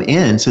bring them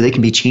in so they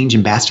can be change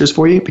ambassadors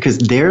for you, because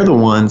they're the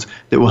ones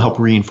that will help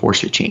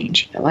reinforce your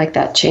change. I like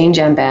that. Change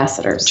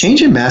ambassadors.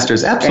 Change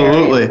ambassadors,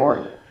 absolutely. Very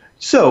important.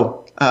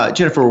 So,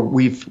 Jennifer,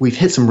 we've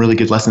hit some really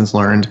good lessons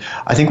learned.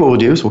 I think what we'll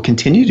do is we'll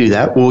continue to do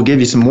that. We'll give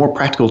you some more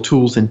practical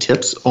tools and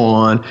tips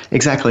on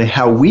exactly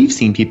how we've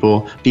seen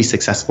people be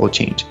successful at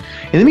change.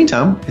 In the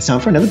meantime, it's time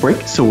for another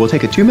break. So we'll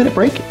take a 2-minute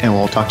break and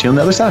we'll talk to you on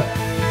the other side.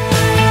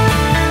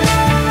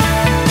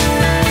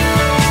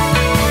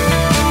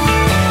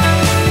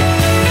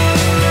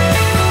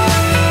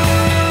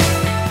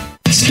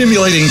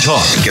 Stimulating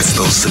talk. It gets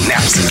those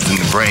synapses in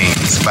the brain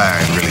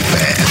firing really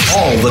fast.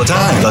 All the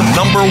time. The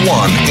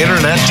 #1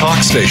 internet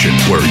talk station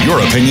where your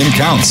opinion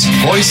counts.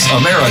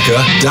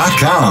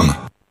 VoiceAmerica.com.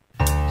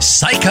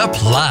 Psych Up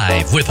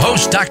Live with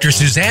host Dr.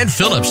 Suzanne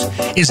Phillips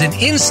is an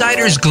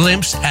insider's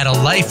glimpse at a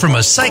life from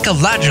a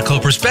psychological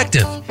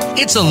perspective.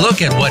 It's a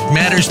look at what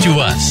matters to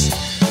us.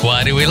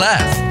 Why do we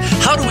laugh?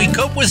 How do we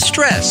cope with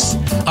stress?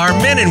 Are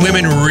men and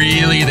women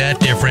really that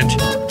different?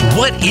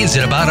 What is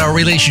it about our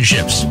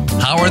relationships?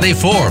 How are they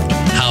formed?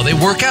 How they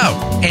work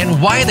out? And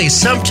why they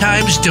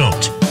sometimes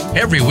don't?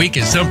 Every week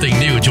is something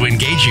new to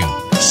engage you.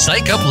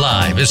 Psych Up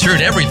Live is heard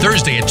every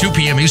Thursday at 2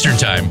 p.m. Eastern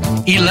Time,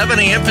 11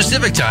 a.m.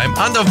 Pacific Time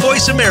on the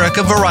Voice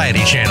America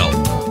Variety Channel.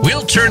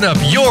 We'll turn up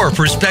your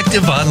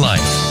perspective on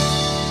life.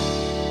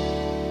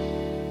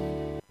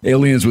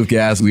 Aliens with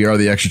Gas, we are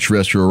the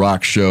extraterrestrial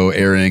rock show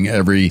airing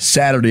every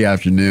Saturday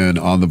afternoon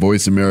on the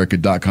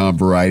VoiceAmerica.com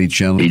Variety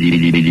Channel.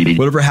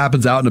 Whatever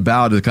happens out and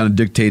about, it kind of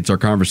dictates our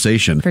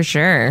conversation. For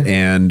sure.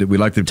 And we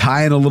like to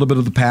tie in a little bit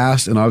of the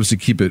past and obviously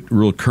keep it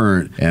real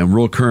current. And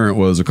real current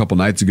was a couple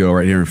nights ago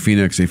right here in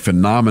Phoenix, a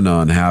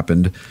phenomenon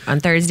happened. On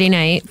Thursday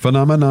night.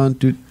 Phenomenon.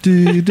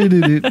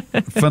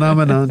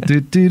 Phenomenon.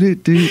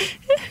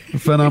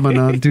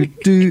 Phenomenon.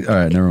 All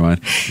right, never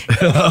mind.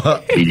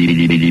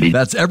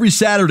 That's every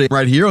Saturday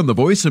right here on the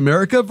Voice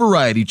America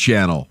Variety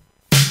Channel.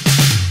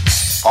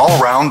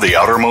 All around the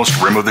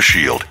outermost rim of the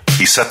shield,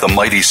 he set the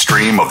mighty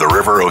stream of the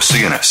river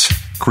Oceanus,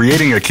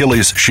 creating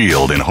Achilles'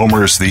 shield in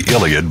Homer's The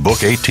Iliad,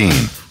 Book 18.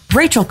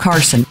 Rachel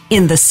Carson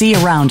in The Sea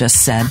Around Us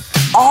said,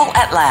 "All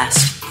at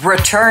last,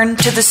 return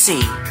to the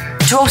sea,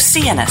 to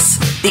Oceanus,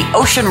 the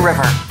ocean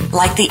river,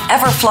 like the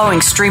ever-flowing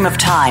stream of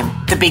time,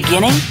 the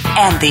beginning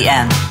and the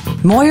end."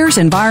 Moyer's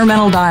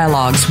Environmental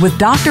Dialogues with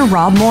Dr.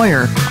 Rob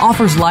Moyer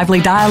offers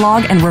lively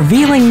dialogue and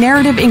revealing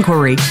narrative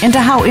inquiry into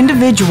how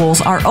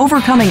individuals are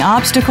overcoming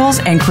obstacles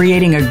and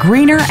creating a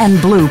greener and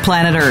blue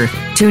planet Earth.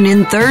 Tune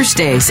in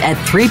Thursdays at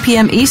 3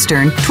 p.m.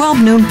 Eastern, 12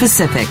 noon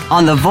Pacific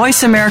on the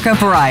Voice America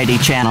Variety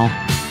Channel.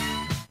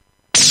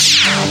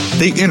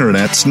 The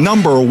Internet's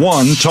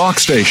 #1 talk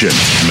station.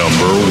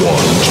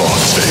 #1 talk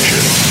station.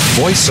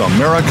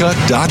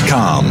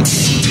 VoiceAmerica.com.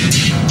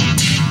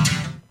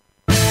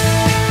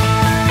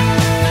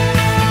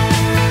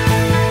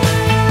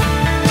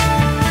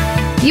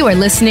 You are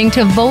listening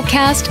to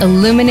Voltcast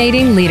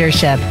Illuminating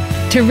Leadership.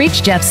 To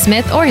reach Jeff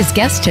Smith or his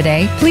guest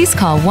today, please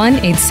call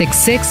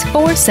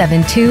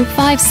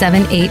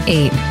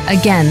 1-866-472-5788.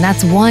 Again,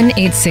 that's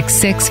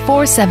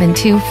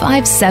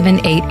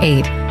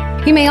 1-866-472-5788.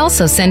 You may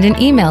also send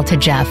an email to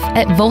Jeff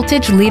at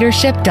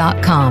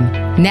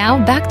voltageleadership.com. Now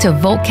back to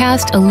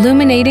Voltcast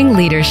Illuminating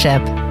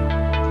Leadership.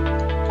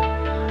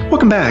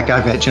 Welcome back.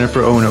 I've got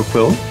Jennifer Owen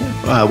O'Quill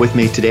with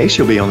me today.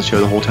 She'll be on the show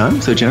the whole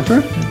time. So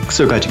Jennifer,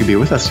 so glad you could be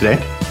with us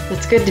today.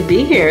 It's good to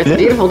be here. It's a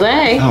beautiful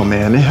day. Oh,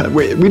 man.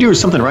 We do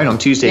something right on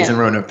Tuesdays in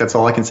Roanoke. That's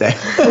all I can say.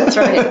 That's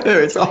right.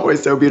 It's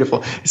always so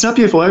beautiful. It's not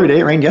beautiful every day.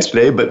 It rained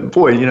yesterday, but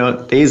boy,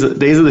 days of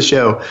the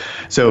show.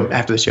 So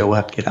after the show, we'll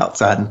have to get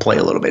outside and play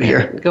a little bit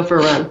here. Go for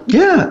a run.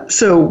 Yeah.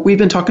 So we've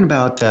been talking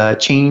about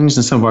change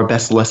and some of our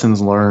best lessons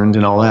learned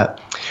and all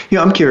that.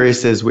 I'm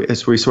curious as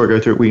we sort of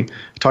go through it, we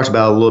talked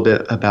about a little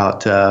bit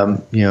about,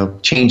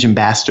 change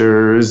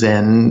ambassadors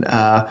and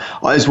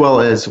as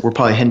well as we're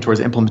probably heading towards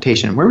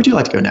implementation. Where would you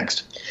like to go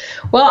next?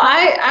 Well,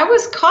 I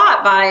was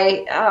caught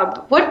by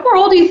what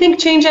role do you think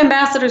change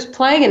ambassadors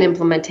play in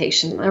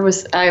implementation?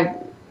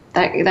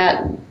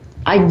 That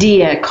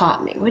idea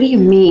caught me. What do you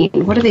mean?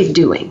 What are they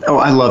doing? Oh,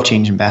 I love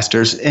change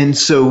ambassadors. And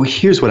so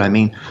here's what I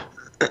mean.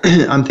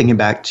 I'm thinking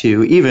back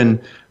to even,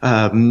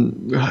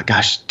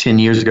 10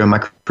 years ago in my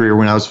career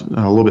when I was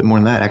a little bit more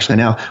than that actually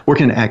now,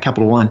 working at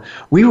Capital One,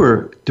 we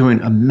were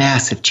doing a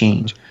massive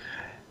change.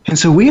 And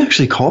so we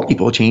actually called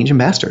people change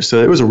ambassadors.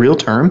 So it was a real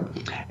term.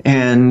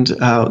 And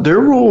their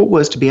role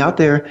was to be out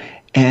there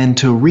and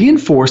to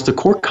reinforce the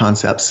core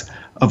concepts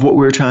of what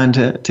we were trying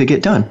to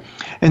get done.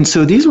 And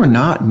so these were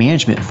not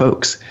management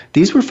folks.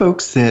 These were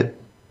folks that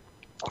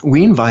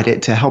we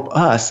invited to help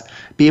us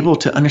be able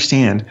to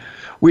understand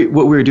what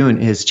we were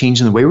doing is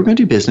changing the way we're going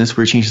to do business.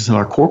 We're changing some of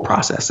our core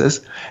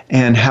processes,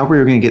 and how we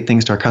were going to get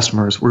things to our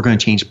customers, we're going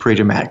to change pretty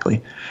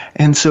dramatically.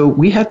 And so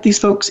we had these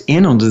folks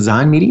in on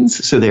design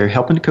meetings, so they're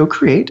helping to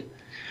co-create.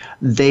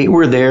 They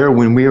were there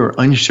when we were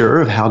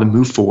unsure of how to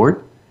move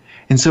forward.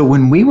 And so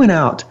when we went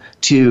out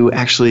to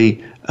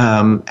actually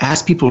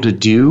ask people to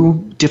do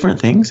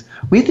different things,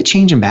 we had the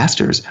change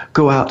ambassadors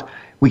go out.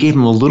 We gave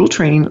them a little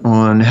training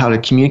on how to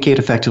communicate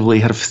effectively,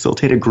 how to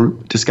facilitate a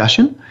group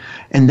discussion.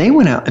 And they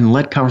went out and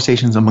led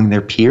conversations among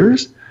their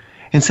peers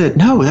and said,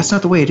 no, that's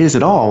not the way it is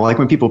at all. Like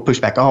when people push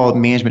back, oh,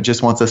 management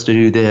just wants us to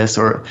do this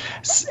or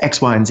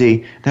X, Y, and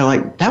Z. They're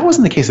like, that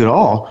wasn't the case at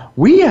all.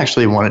 We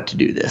actually wanted to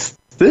do this.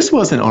 This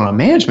wasn't on our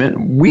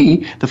management.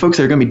 We, the folks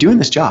that are going to be doing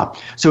this job.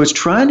 So it's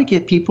trying to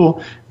get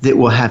people that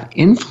will have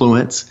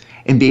influence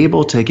and be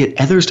able to get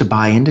others to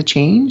buy into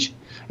change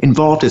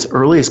involved as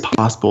early as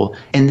possible,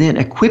 and then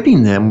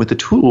equipping them with the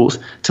tools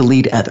to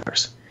lead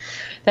others.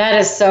 That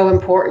is so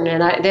important.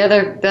 And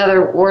the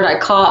other word I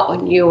caught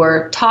when you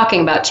were talking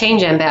about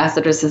change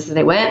ambassadors is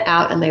they went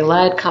out and they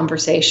led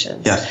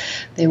conversations. Yeah.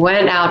 They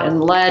went out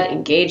and led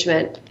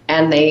engagement,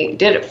 and they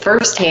did it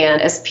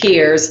firsthand as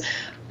peers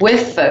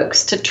with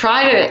folks to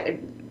try to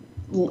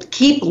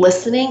keep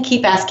listening,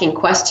 keep asking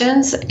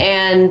questions,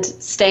 and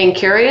staying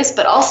curious,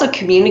 but also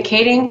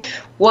communicating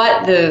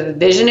what the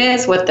vision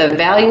is, what the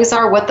values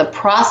are, what the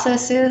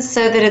process is,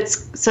 so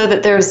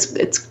that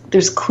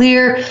there's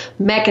clear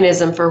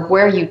mechanism for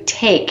where you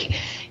take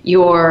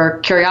your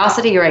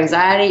curiosity, your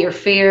anxiety, your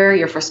fear,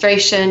 your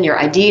frustration, your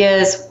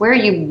ideas, where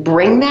you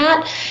bring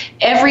that.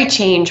 Every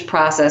change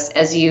process,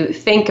 as you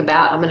think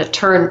about, I'm going to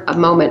turn a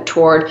moment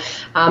toward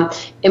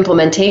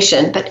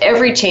implementation, but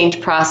every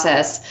change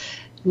process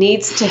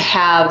needs to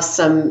have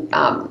some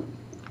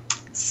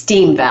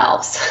steam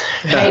valves,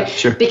 right?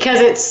 Sure.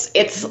 Because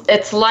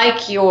it's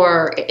like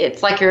your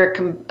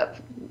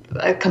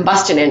a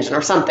combustion engine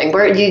or something,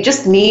 where you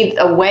just need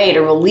a way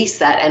to release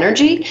that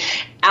energy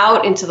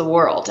out into the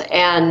world.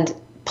 And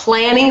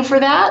planning for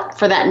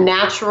that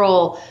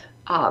natural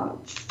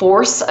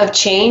force of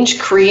change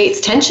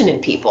creates tension in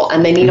people,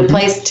 and they need a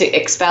place to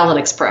expel and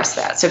express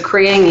that. So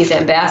creating these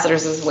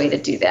ambassadors is a way to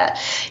do that.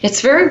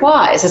 It's very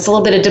wise. It's a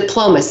little bit of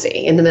diplomacy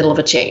in the middle of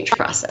a change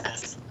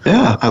process.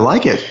 Yeah, I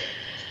like it.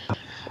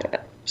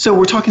 So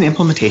we're talking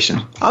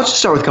implementation. I'll just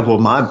start with a couple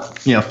of my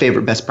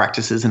favorite best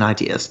practices and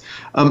ideas.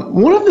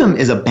 One of them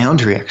is a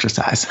boundary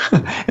exercise.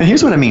 And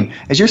here's what I mean.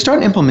 As you're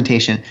starting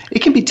implementation, it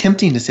can be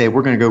tempting to say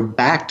we're going to go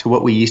back to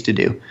what we used to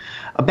do.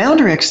 A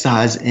boundary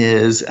exercise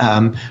is,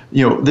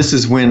 this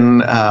is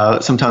when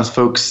sometimes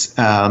folks,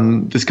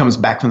 this comes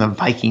back from the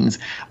Vikings,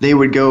 they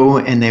would go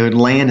and they would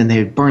land and they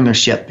would burn their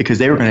ship because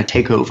they were going to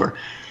take over.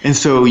 And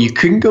so you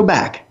couldn't go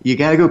back. You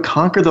got to go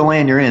conquer the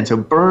land you're in. So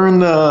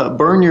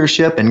burn your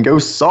ship and go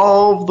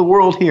solve the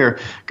world here.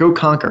 Go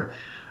conquer.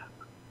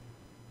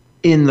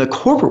 In the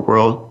corporate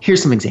world,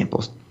 here's some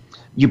examples.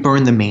 You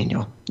burn the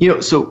manual.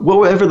 So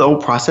whatever the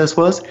old process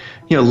was,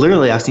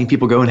 literally I've seen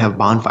people go and have a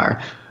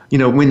bonfire.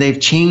 When they've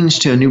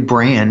changed to a new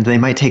brand, they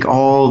might take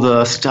all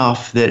the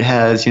stuff that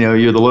has,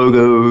 the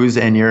logos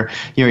and your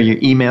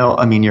email,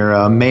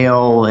 your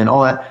mail and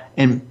all that,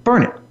 and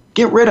burn it.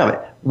 Get rid of it.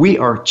 We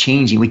are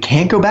changing. We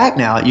can't go back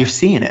now. You've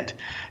seen it.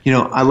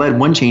 I led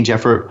one change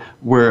effort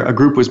where a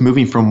group was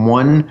moving from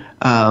one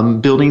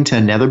building to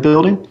another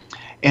building,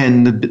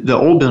 and the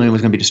old building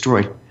was going to be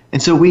destroyed.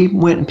 And so we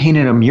went and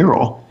painted a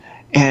mural,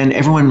 and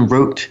everyone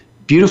wrote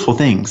beautiful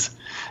things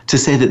to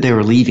say that they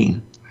were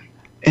leaving.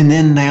 And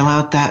then they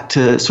allowed that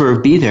to sort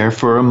of be there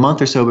for a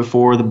month or so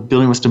before the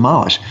building was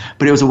demolished.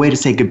 But it was a way to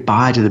say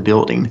goodbye to the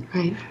building.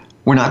 Right.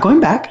 We're not going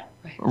back.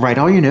 Right. Write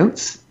all your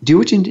notes. Do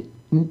what you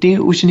need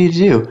to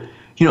do.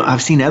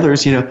 I've seen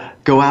others,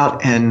 go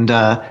out and,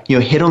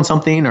 hit on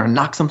something or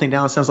knock something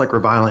down. It sounds like we're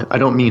violent. I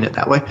don't mean it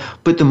that way.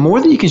 But the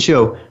more that you can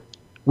show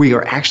we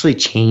are actually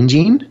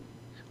changing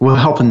will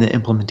help in the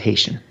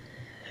implementation.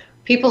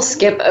 People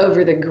skip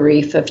over the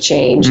grief of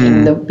change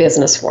in the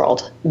business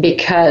world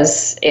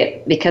because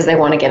they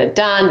want to get it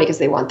done, because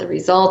they want the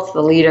results.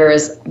 The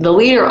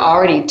leader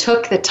already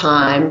took the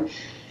time.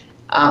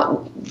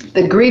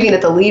 The grieving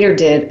that the leader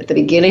did at the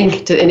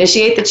beginning to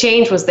initiate the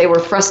change was they were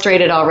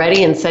frustrated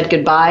already and said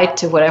goodbye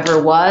to whatever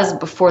it was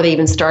before they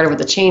even started with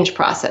the change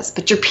process.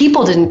 But your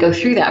people didn't go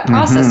through that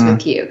process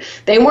with you.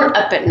 They weren't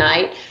up at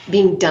night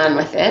being done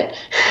with it.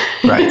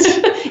 Right.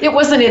 It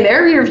wasn't in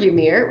their rearview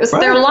mirror. It was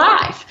their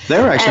life. They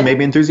were actually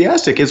maybe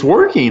enthusiastic. It's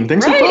working.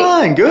 Things are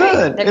fine.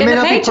 Good. They may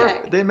not be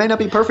perfect. They may not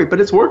be perfect, but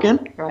it's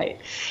working. Right.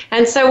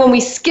 And so when we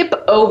skip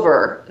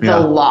over the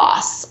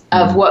loss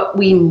of what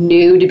we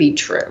knew to be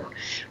true,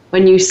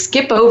 when you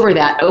skip over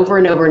that over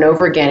and over and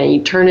over again and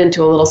you turn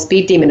into a little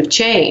speed demon of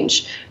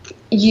change,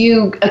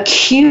 you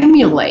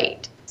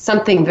accumulate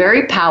something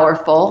very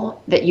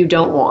powerful that you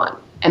don't want.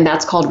 And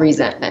that's called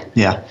resentment.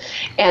 Yeah.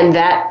 And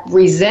that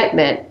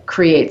resentment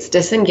creates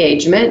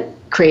disengagement,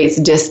 creates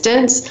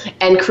distance,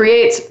 and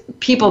creates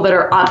people that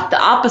are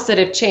the opposite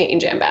of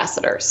change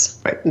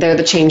ambassadors. Right. They're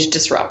the change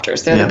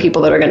disruptors. They're the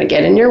people that are going to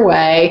get in your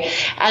way.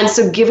 And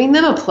so giving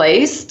them a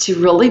place to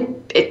really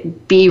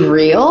be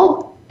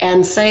real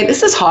and say,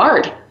 this is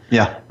hard.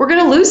 Yeah. We're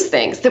going to lose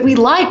things that we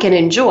like and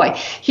enjoy.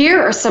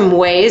 Here are some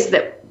ways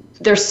that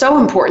they're so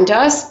important to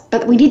us,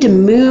 but we need to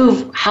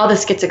move how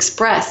this gets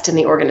expressed in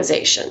the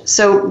organization.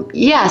 So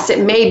yes,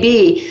 it may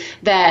be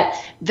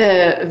that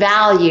the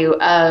value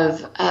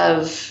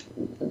of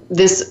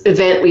this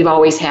event we've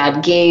always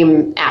had,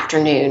 game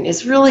afternoon,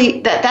 is really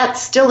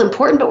that's still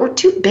important, but we're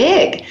too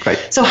big. Right.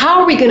 So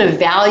how are we going to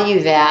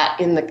value that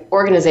in the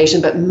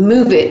organization, but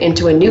move it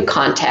into a new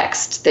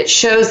context that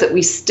shows that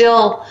we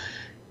still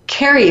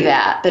carry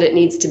that it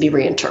needs to be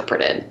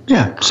reinterpreted?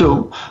 Yeah.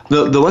 So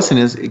the lesson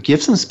is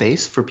give some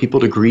space for people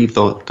to grieve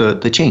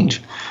the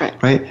change.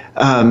 Right.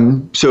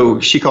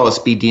 So she called it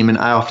speed demon.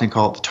 I often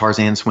call it the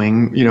Tarzan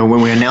swing.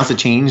 When we announce a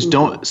change,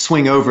 don't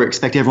swing over,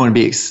 expect everyone to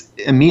be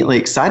immediately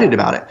excited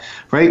about it.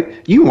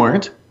 Right. You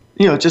weren't.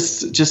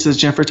 Just as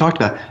Jennifer talked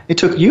about, it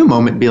took you a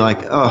moment to be like,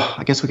 oh,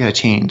 I guess we got to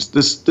change.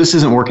 This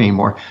isn't working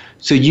anymore.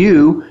 So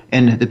you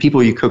and the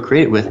people you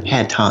co-created with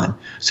had time.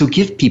 So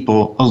give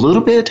people a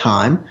little bit of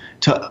time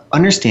to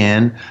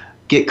understand,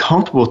 get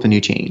comfortable with the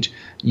new change.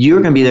 You're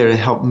going to be there to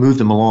help move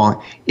them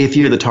along. If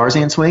you're the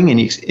Tarzan swing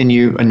and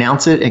you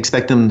announce it and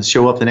expect them to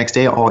show up the next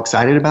day all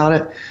excited about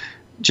it,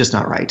 just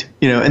not right.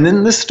 And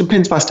then this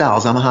depends by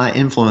styles. I'm a high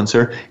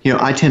influencer.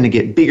 I tend to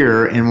get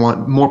bigger and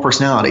want more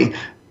personality,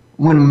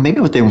 when maybe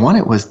what they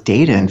wanted was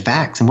data and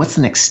facts and what's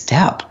the next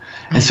step.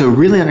 And so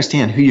really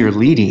understand who you're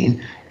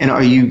leading and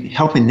are you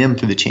helping them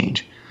through the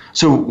change.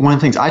 So one of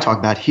the things I talk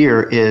about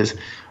here is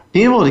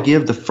being able to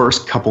give the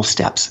first couple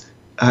steps.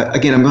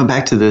 Again, I'm going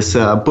back to this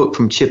book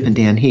from Chip and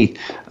Dan Heath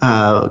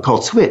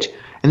called Switch.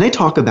 And they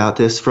talk about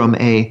this from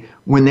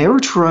when they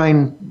were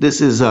trying, this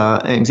is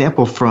an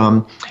example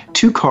from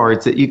 2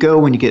 cards that you go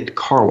when you get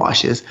car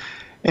washes.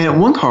 And at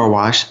one car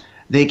wash,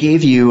 they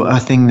gave you a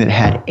thing that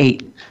had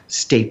 8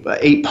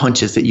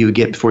 punches that you would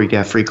get before you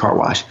get a free car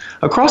wash.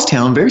 Across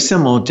town, very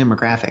similar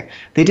demographic.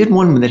 They did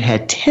one that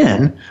had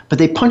 10, but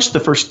they punched the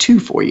first 2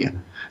 for you.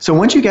 So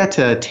once you got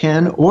to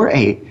 10 or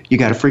 8, you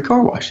got a free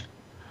car wash.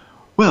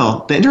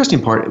 Well, the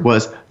interesting part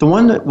was the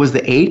one that was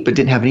the 8 but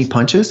didn't have any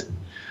punches,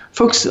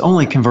 folks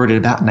only converted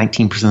about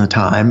 19% of the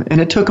time,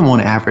 and it took them on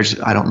average,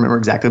 I don't remember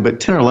exactly, but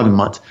 10 or 11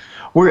 months.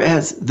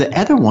 Whereas the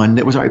other one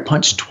that was already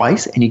punched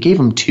twice and you gave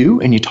them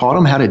 2 and you taught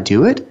them how to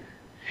do it,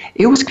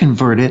 it was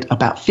converted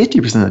about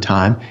 50% of the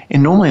time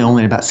and normally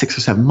only in about 6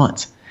 or 7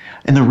 months.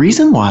 And the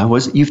reason why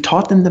was you've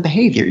taught them the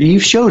behavior.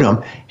 You've showed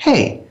them,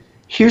 hey,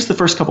 here's the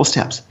first couple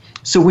steps.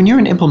 So when you're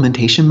in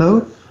implementation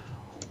mode,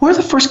 what are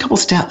the first couple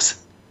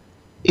steps?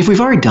 If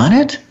we've already done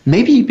it,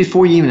 maybe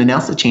before you even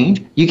announce the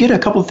change, you get a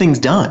couple of things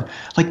done.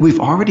 Like we've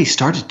already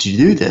started to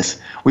do this.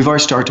 We've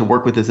already started to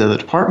work with this other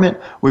department.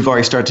 We've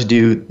already started to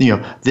do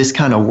this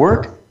kind of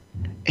work.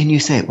 And you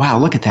say, wow,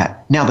 look at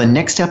that. Now the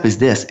next step is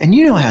this. And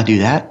you know how to do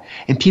that.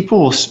 And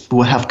people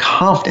will have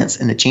confidence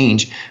in the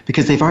change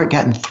because they've already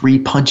gotten 3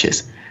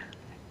 punches.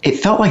 It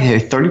felt like they were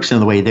 30% of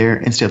the way there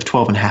instead of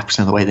 12.5%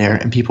 of the way there.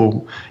 And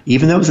people,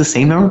 even though it was the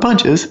same number of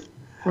punches,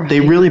 they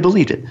really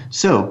believed it.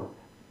 So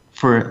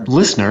for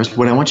listeners,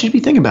 what I want you to be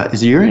thinking about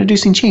is you're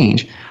introducing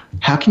change.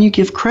 How can you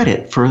give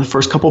credit for the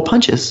first couple of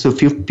punches so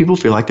people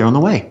feel like they're on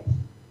the way?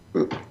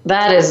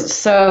 That is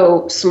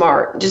so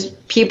smart.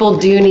 Just people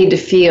do need to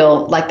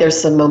feel like there's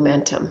some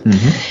momentum.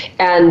 Mm-hmm.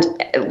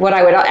 And what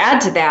I would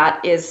add to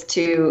that is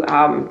to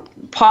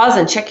pause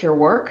and check your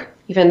work,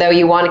 even though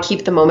you want to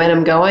keep the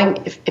momentum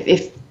going.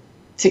 If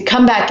to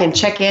come back and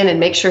check in and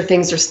make sure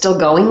things are still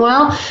going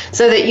well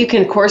so that you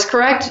can course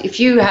correct. If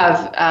you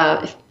have,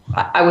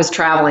 I was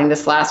traveling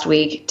this last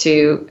week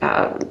to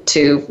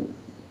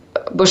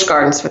Busch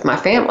Gardens with my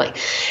family,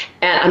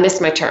 and I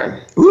missed my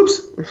turn.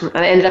 Oops.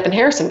 I ended up in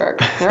Harrisonburg.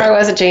 There I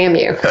was at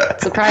JMU.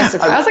 Surprise,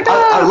 surprise. I was like,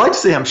 oh. I'd like to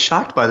say I'm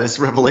shocked by this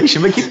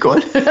revelation, but keep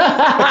going.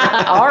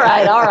 All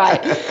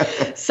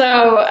right.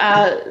 So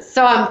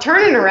I'm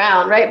turning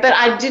around, right? But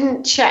I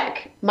didn't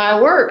check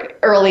my work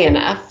early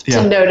enough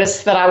to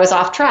notice that I was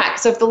off track.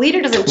 So if the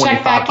leader doesn't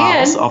check back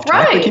in, off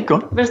track, but keep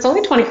going. But it's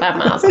only 25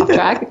 miles off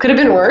track. It could have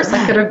been worse.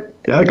 I could have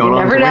going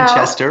on to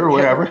Winchester or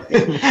whatever,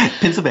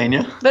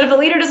 Pennsylvania. But if the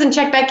leader doesn't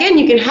check back in,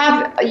 you can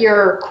have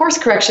your course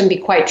correction be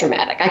quite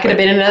dramatic. I could have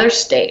been in another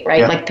state,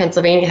 right? Like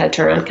Pennsylvania, had to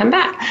turn around and come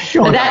back.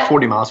 You're only about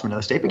 40 miles from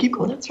another state, but keep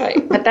going. That's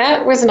right. But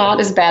that was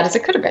not as bad as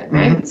it could have been,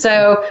 right? Mm-hmm.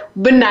 So it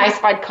would been nice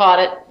if I'd caught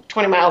it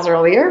 20 miles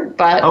earlier,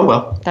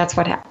 but that's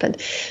what happened.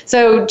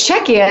 So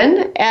check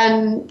in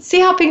and see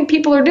how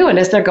people are doing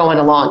as they're going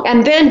along,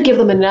 and then give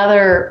them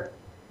another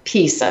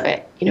piece of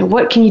it.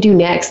 What can you do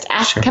next?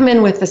 Come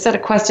in with a set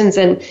of questions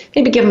and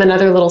maybe give them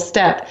another little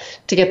step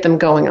to get them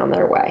going on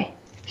their way.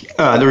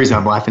 The reason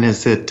I'm laughing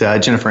is that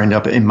Jennifer ended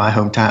up in my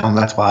hometown.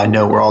 That's why I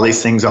know where all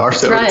these things are.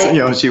 So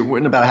it's, she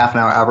went about a half an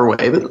hour out of her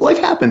way, but life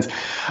happens.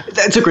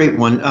 That's a great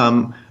one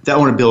that I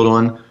want to build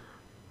on.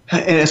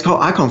 And I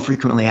call them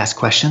frequently asked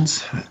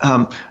questions.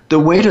 The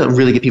way to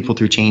really get people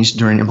through change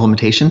during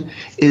implementation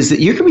is that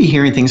you're going to be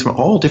hearing things from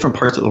all different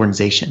parts of the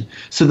organization.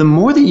 So the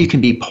more that you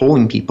can be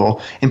polling people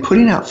and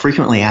putting out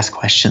frequently asked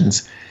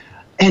questions,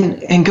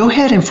 and go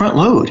ahead and front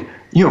load.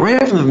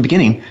 Right from the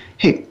beginning,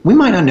 hey, we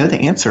might not know the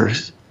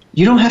answers.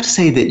 You don't have to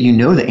say that you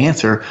know the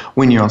answer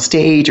when you're on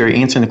stage or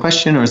answering the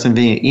question or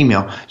sending via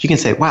email. You can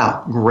say,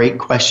 wow, great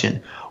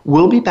question.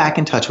 We'll be back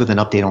in touch with an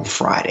update on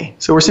Friday.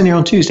 So we're sitting here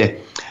on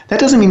Tuesday. That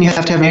doesn't mean you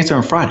have to have an answer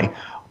on Friday.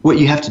 What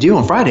you have to do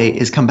on Friday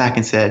is come back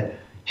and say,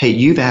 hey,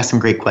 you've asked some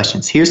great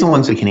questions. Here's the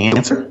ones we can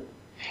answer,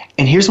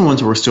 and here's the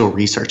ones we're still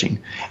researching.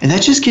 And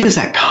that just gives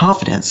that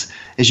confidence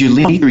as you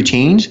lead through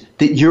change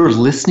that you're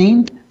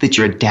listening, that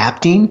you're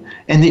adapting,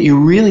 and that you're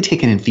really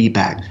taking in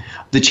feedback.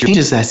 The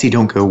changes that I see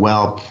don't go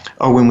well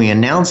are when we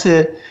announce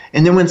it,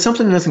 and then when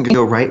something doesn't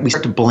go right, we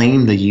start to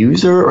blame the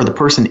user or the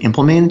person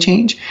implementing the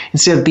change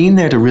instead of being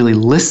there to really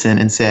listen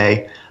and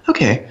say,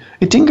 okay,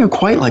 it didn't go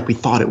quite like we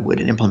thought it would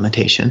in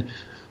implementation,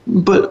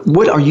 but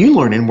what are you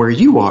learning where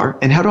you are,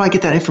 and how do I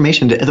get that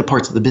information to other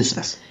parts of the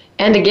business?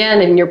 And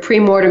again, in your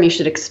pre-mortem, you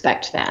should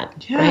expect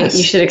that, right?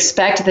 You should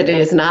expect that it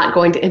is not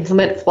going to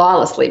implement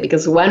flawlessly,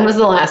 because when was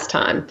the last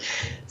time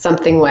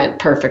something went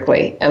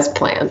perfectly as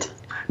planned?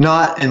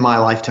 Not in my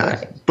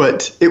lifetime,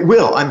 but it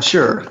will, I'm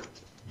sure.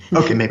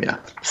 Okay, maybe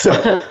not. So,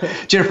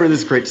 Jennifer, this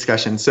is a great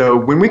discussion. So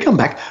when we come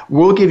back,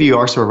 we'll give you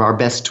our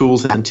best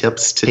tools and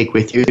tips to take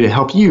with you to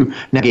help you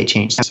navigate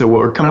change. So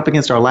we're coming up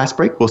against our last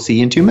break. We'll see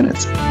you in 2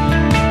 minutes.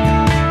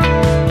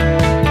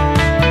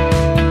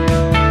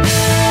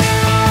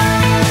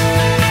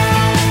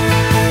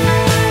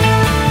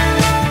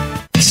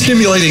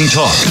 Stimulating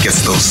talk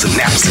gets those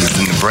synapses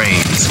in the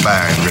brain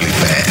firing really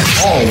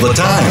fast. All the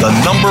time. The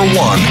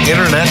 #1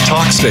 internet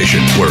talk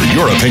station where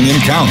your opinion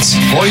counts.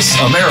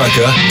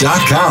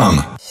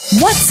 VoiceAmerica.com.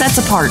 What sets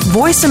apart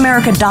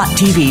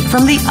VoiceAmerica.tv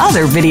from the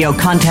other video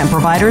content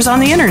providers on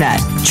the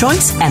internet?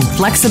 Choice and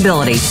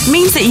flexibility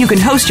means that you can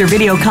host your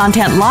video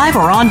content live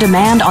or on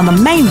demand on the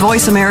main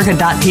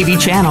VoiceAmerica.tv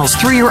channels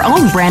through your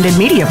own branded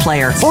media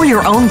player or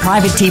your own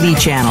private TV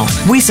channel.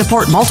 We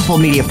support multiple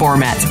media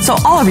formats, so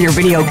all of your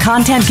video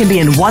content can be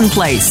in one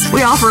place.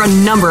 We offer a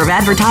number of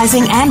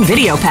advertising and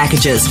video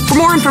packages. For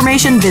more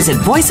information, visit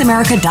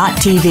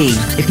VoiceAmerica.tv.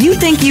 If you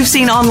think you've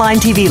seen online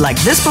TV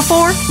like this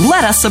before,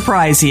 let us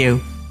surprise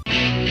you.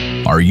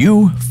 Are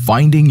you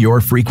finding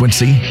your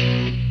frequency?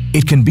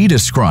 It can be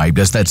described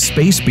as that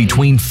space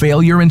between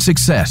failure and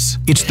success.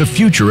 It's the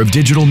future of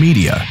digital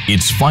media.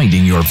 It's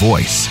finding your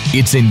voice.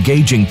 It's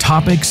engaging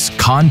topics,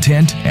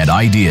 content, and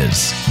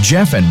ideas.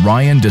 Jeff and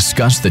Ryan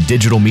discuss the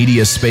digital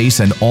media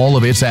space and all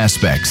of its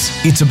aspects.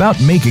 It's about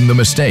making the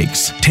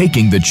mistakes,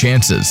 taking the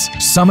chances,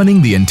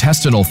 summoning the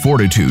intestinal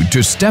fortitude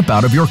to step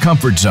out of your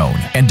comfort zone,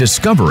 and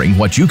discovering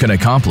what you can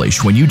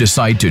accomplish when you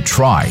decide to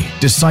try,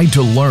 decide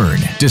to learn,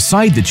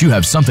 decide that you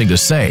have something to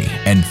say,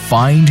 and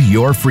find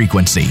your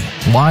frequency.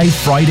 Live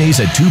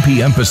Fridays at 2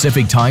 p.m.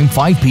 Pacific Time,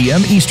 5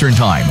 p.m. Eastern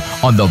Time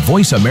on the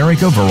Voice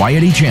America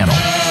Variety Channel.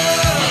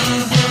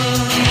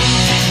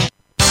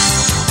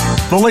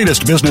 The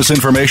latest business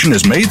information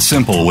is made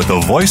simple with the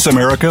Voice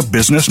America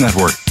Business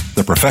Network.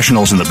 The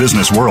professionals in the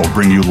business world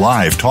bring you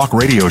live talk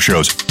radio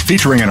shows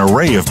featuring an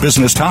array of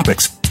business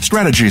topics,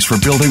 strategies for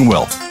building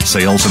wealth,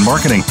 sales and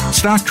marketing,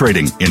 stock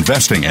trading,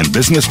 investing, and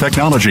business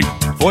technology.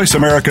 Voice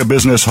America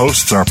Business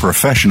hosts are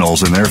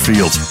professionals in their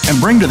fields and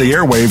bring to the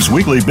airwaves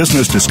weekly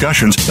business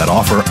discussions that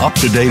offer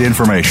up-to-date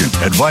information,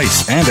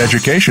 advice, and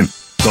education.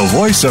 The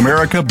Voice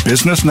America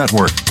Business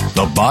Network,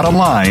 the bottom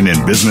line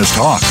in business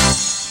talk.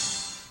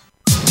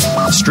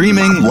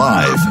 Streaming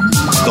live,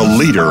 the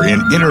leader in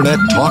Internet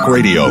talk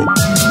radio,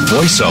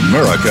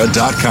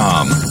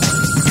 VoiceAmerica.com.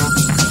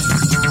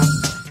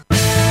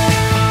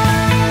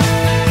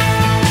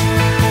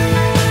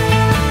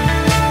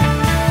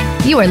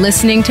 You are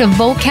listening to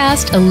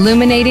Voltcast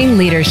Illuminating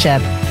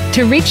Leadership.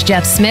 To reach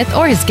Jeff Smith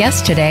or his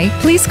guest today,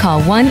 please call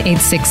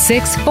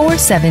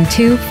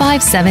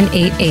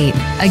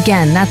 1-866-472-5788.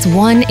 Again, that's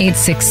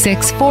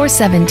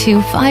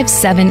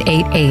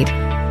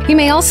 1-866-472-5788. You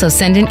may also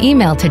send an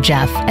email to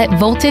Jeff at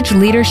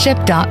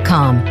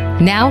voltageleadership.com.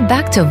 Now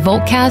back to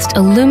Voltcast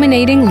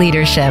Illuminating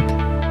Leadership.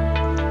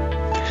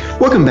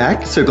 Welcome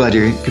back. So glad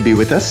you could be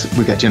with us.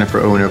 We've got Jennifer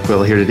Owen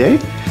O'Quill here today.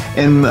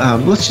 And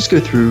let's just go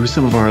through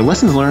some of our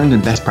lessons learned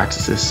and best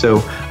practices.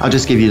 So I'll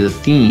just give you the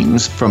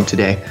themes from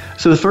today.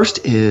 So the first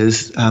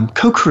is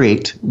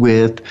co-create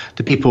with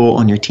the people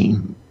on your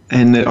team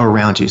and that are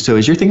around you. So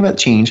as you're thinking about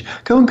change,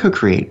 go and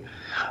co-create.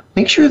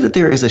 Make sure that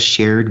there is a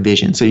shared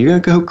vision. So you're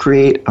going to go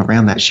create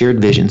around that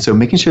shared vision. So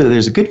making sure that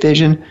there's a good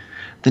vision.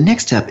 The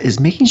next step is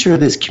making sure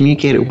that it's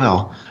communicated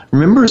well.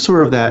 Remember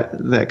sort of that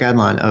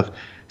guideline of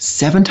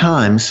 7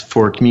 times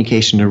for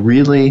communication to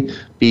really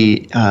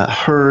be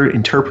heard,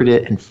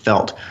 interpreted, and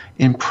felt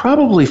in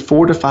probably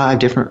 4 to 5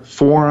 different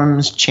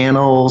forums,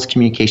 channels,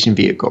 communication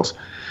vehicles.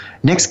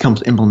 Next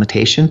comes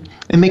implementation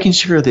and making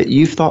sure that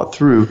you've thought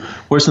through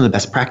what are some of the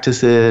best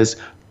practices,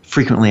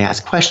 frequently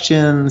asked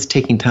questions,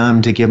 taking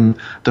time to give them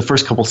the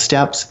first couple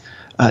steps,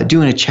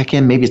 doing a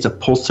check-in, maybe it's a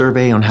pulse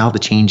survey on how the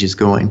change is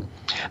going.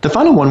 The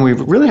final one we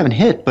really haven't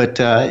hit, but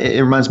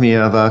it reminds me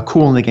of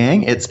Kool and the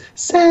Gang. It's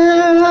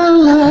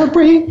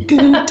celebrate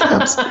good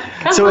times.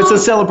 So it's a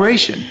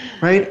celebration,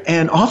 right?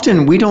 And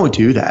often we don't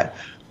do that.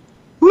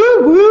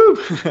 Woo, woo.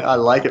 I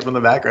like it from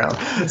the background.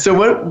 So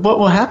what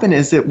will happen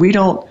is that we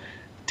don't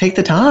take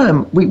the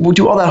time. We'll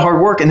do all that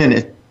hard work, and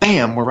then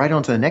bam, we're right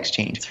on to the next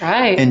change. That's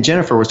right. And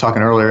Jennifer was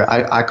talking earlier,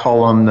 I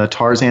call them the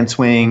Tarzan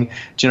swing.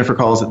 Jennifer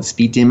calls it the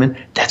speed demon.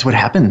 That's what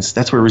happens.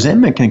 That's where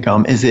resentment can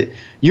come, is that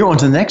you're on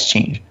to the next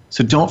change.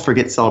 So don't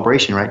forget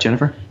celebration, right,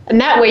 Jennifer? And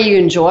that way you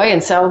enjoy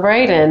and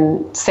celebrate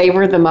and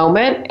savor the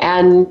moment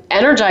and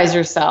energize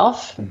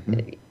yourself.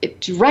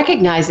 Mm-hmm.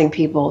 Recognizing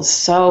people is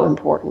so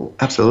important.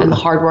 Absolutely. And the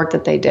hard work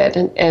that they did.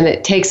 And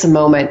it takes a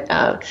moment.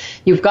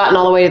 You've gotten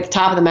all the way to the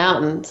top of the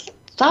mountain.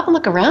 Stop and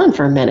look around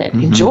for a minute.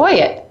 Mm-hmm. Enjoy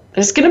it.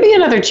 There's going to be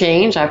another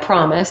change, I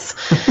promise.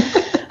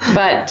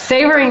 But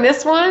savoring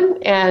this one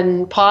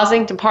and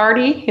pausing to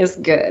party is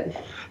good.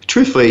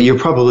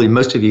 Truthfully,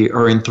 most of you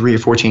are in 3 or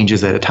 4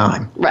 changes at a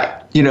time. Right.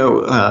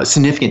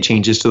 Significant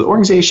changes to the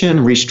organization,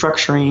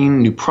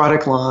 restructuring, new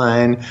product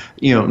line,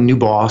 new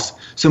boss.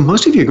 So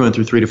most of you are going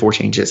through 3 to 4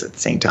 changes at the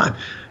same time.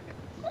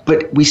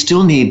 But we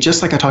still need,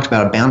 just like I talked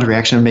about a boundary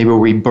action, maybe where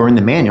we burn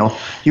the manual,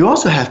 you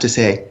also have to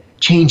say,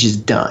 change is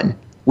done.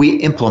 We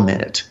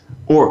implement it.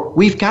 Or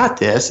we've got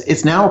this.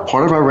 It's now a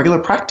part of our regular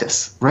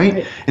practice,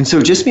 right? And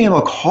so just being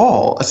able to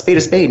call a spade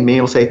and being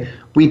able to say,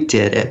 we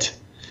did it.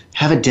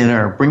 Have a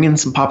dinner, bring in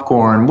some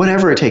popcorn,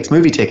 whatever it takes,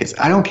 movie tickets.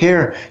 I don't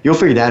care. You'll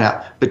figure that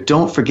out. But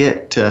don't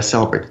forget to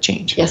celebrate the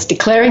change. Yes,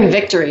 declaring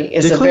victory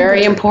is a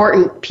very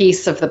important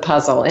piece of the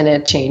puzzle in a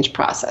change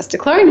process.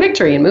 Declaring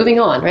victory and moving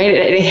on, right?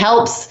 It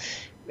helps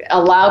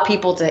allow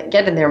people to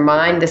get in their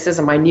mind, this is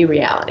my new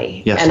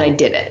reality, and I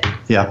did it.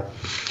 Yeah.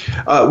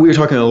 We were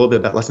talking a little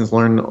bit about lessons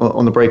learned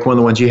on the break. One of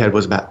the ones you had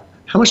was about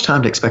how much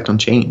time to expect on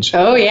change.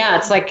 Oh yeah,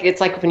 it's like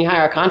when you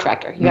hire a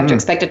contractor. You have to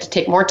expect it to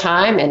take more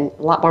time and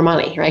a lot more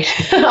money, right?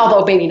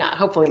 Although maybe not,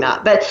 hopefully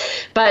not. But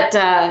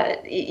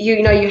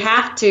you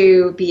have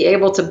to be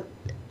able to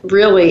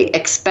really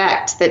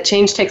expect that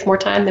change takes more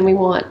time than we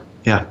want.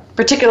 Yeah.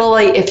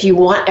 Particularly if you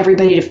want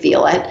everybody to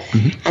feel it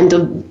and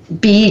to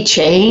be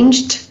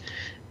changed.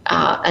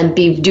 And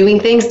be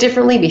doing things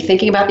differently, be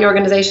thinking about the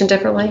organization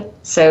differently.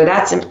 So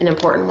that's an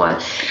important one.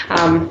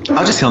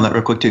 I'll just tell them that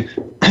real quick too.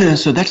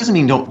 So that doesn't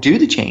mean don't do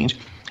the change.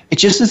 It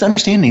just is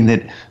understanding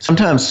that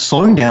sometimes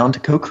slowing down to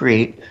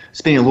co-create,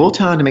 spending a little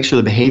time to make sure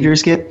the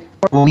behaviors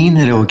will mean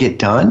that it will get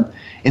done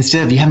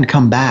instead of you having to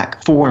come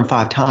back 4 and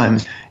 5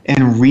 times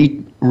and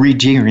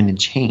rejiggering the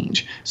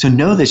change. So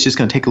know that it's just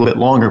going to take a little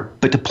bit longer,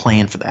 but to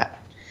plan for that.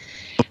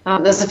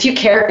 There's a few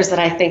characters that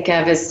I think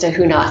of as to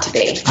who not to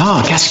be.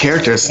 Oh, cast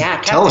characters. Yeah,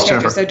 cast Tell us,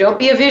 characters. Jennifer. So don't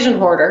be a vision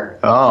hoarder.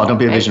 Oh, don't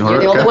be a vision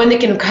hoarder. You're the only one that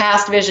can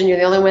cast vision. You're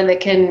the only one that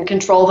can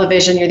control the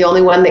vision. You're the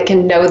only one that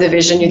can know the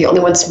vision. You're the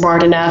only one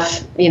smart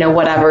enough,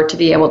 whatever, to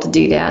be able to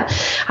do that.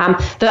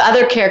 The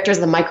other character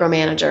is the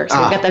micromanager.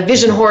 So we've got the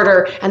vision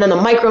hoarder and then the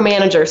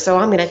micromanager. So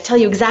I'm going to tell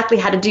you exactly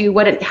how to do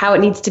how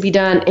it needs to be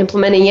done,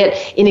 implementing it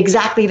in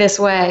exactly this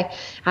way.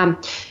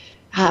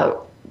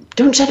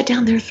 Don't shove it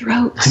down their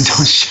throats.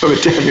 Don't shove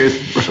it down your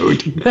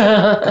throat.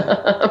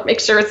 Make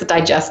sure it's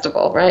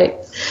digestible, right?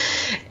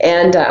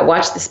 And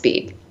watch the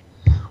speed.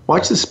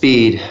 Watch the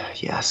speed.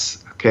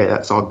 Yes. Okay,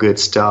 that's all good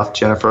stuff,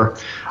 Jennifer.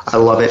 I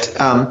love it.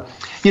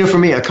 For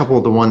me, a couple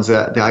of the ones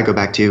that I go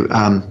back to,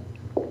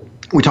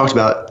 we talked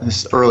about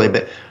this early,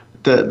 but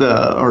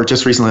or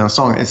just recently on a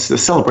song, it's the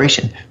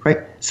celebration, right?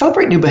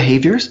 Celebrate new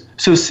behaviors.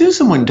 So as soon as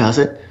someone does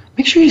it,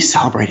 make sure you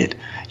celebrate it.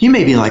 You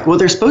may be like, well,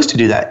 they're supposed to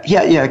do that.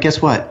 Yeah,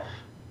 guess what?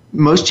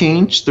 Most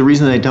change, the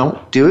reason they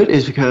don't do it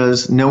is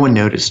because no one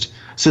noticed.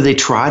 So they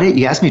tried it.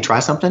 You asked me to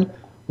try something.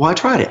 Well, I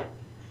tried it.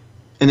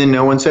 And then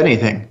no one said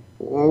anything.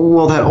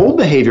 Well, that old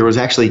behavior was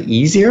actually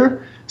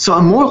easier. So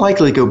I'm more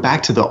likely to go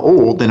back to the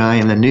old than I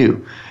am the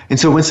new. And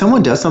so when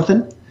someone does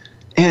something,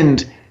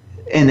 and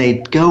they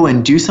go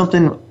and do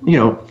something,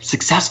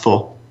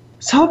 successful,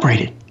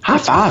 celebrate it, high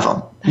five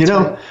them,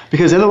 right.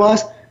 Because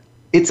otherwise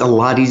it's a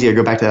lot easier to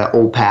go back to that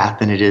old path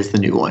than it is the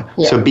new one.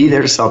 Yeah. So be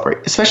there to celebrate,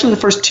 especially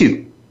the first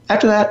two.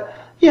 After that,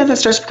 that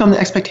starts to become the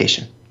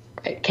expectation.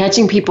 Right.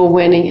 Catching people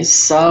winning is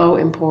so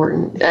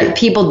important.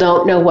 People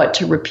don't know what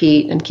to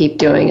repeat and keep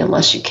doing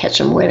unless you catch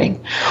them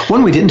winning.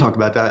 One we didn't talk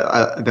about that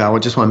I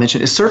just want to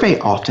mention is survey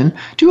often.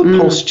 Do a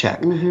pulse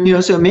check.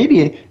 Mm-hmm. So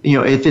maybe,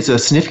 if it's a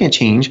significant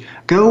change,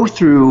 go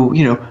through,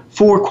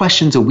 4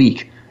 questions a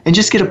week and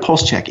just get a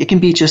pulse check. It can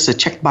be just a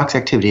checkbox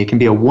activity. It can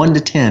be a 1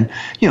 to 10.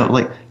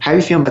 Like, how are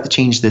you feeling about the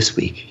change this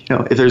week?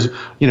 If there's,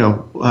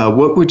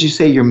 what would you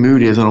say your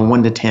mood is on a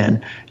 1 to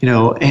 10?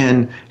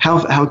 And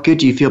how good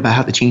do you feel about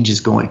how the change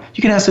is going?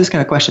 You can ask those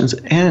kind of questions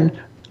and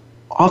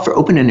offer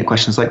open-ended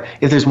questions like,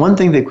 if there's one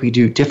thing that we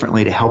do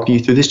differently to help you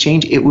through this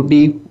change, it would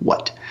be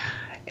what?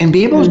 And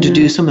be able to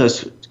do some of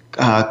those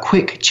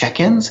quick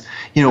check-ins.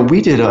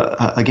 We did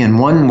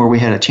one where we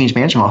had a change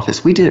management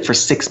office. We did it for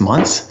 6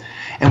 months.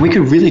 And we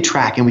could really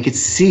track and we could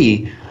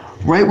see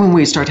right when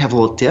we start to have a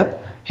little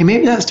dip, hey,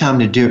 maybe that's time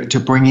to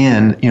bring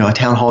in, a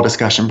town hall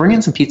discussion, bring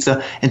in some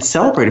pizza and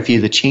celebrate a few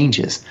of the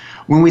changes.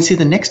 When we see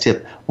the next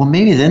dip, well,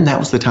 maybe then that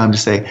was the time to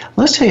say,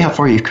 let's tell you how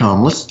far you've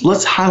come.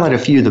 Let's highlight a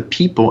few of the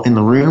people in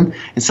the room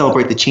and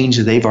celebrate the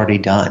changes they've already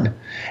done.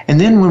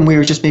 And then when we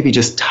were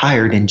just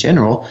tired in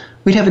general,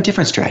 we'd have a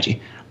different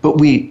strategy. But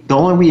the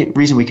only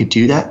reason we could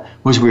do that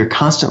was we were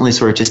constantly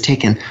sort of just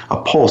taking a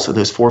pulse of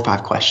those 4 or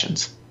 5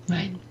 questions.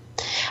 Right.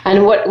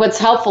 And what's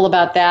helpful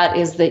about that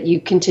is that you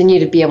continue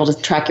to be able to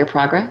track your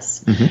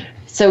progress. Mm-hmm.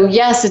 So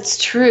yes,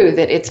 it's true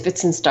that it's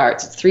fits and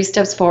starts. It's 3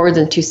 steps forward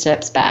and 2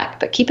 steps back.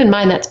 But keep in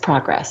mind that's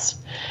progress,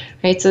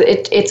 right? So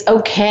it's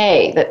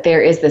okay that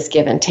there is this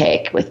give and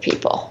take with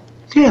people.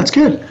 Yeah, it's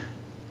good.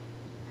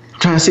 I'm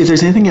trying to see if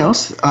there's anything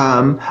else.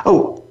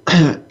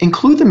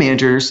 Include the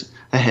managers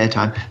ahead of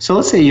time. So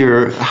let's say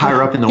you're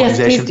higher up in the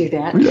organization. Yes, please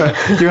do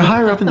that. You're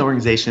higher up in the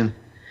organization.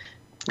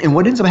 And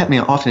what ends up happening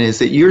often is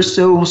that you're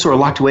so sort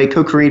of locked away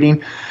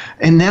co-creating,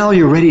 and now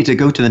you're ready to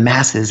go to the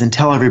masses and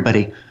tell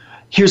everybody,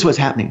 here's what's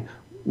happening.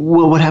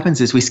 Well, what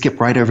happens is we skip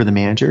right over the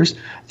managers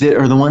that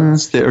are the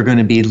ones that are going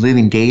to be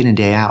living day in and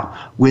day out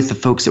with the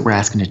folks that we're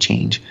asking to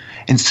change.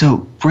 And so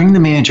bring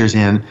the managers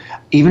in,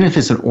 even if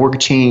it's an org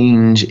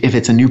change, if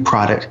it's a new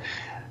product,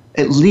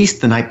 at least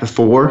the night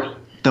before,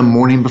 the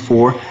morning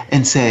before,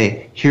 and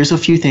say, here's a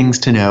few things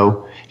to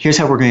know. Here's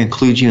how we're going to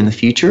include you in the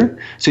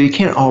future. So you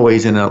can't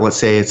always, let's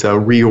say it's a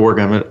reorg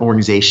of an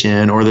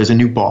organization or there's a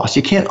new boss,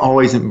 you can't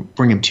always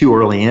bring them too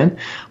early in.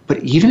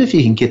 But even if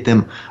you can get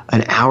them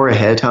an hour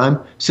ahead of time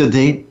so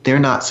they're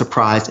not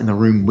surprised in the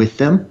room with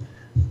them,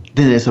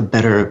 then it's a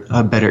better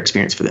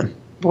experience for them.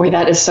 Boy,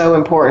 that is so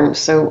important.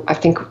 So I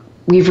think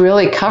we've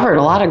really covered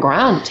a lot of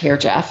ground here,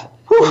 Jeff.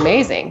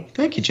 Amazing.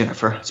 Thank you,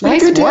 Jennifer. It's been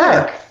nice a good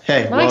work.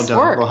 Hey, nice well done.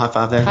 Work. Well, high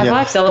five there. High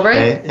five, celebrate.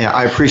 Hey,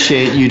 I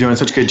appreciate you doing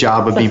such a good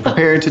job of being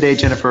prepared today,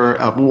 Jennifer,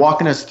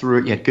 walking us through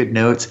it. You had good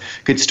notes,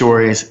 good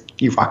stories.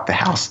 You rocked the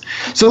house.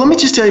 So let me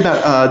just tell you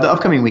about the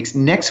upcoming weeks.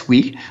 Next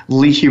week,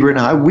 Lee Hubert and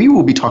I, we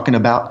will be talking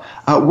about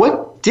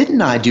what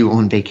didn't I do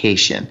on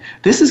vacation.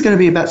 This is going to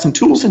be about some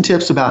tools and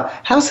tips about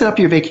how to set up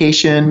your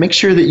vacation, make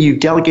sure that you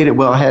delegate it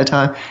well ahead of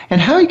time, and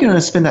how are you going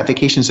to spend that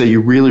vacation so you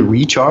really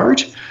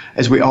recharge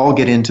as we all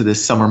get into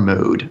this summer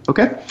mode,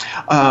 okay?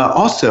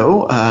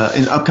 Also,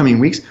 in upcoming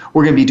weeks,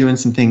 we're going to be doing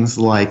some things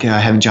like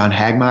having John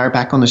Hagmeyer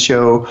back on the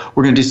show.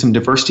 We're going to do some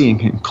diversity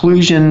and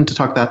inclusion to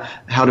talk about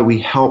how do we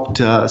help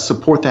to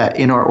support that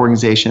in our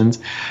organizations,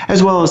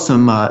 as well as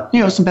some,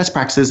 some best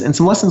practices and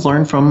some lessons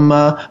learned from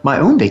my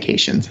own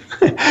vacations.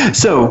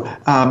 So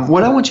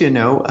what I want you to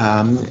know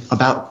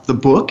about the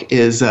book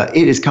is it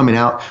is coming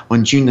out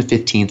on June the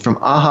 15th, From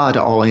Aha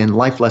to All In,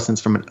 Life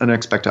Lessons from an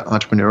Unexpected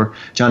Entrepreneur.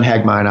 John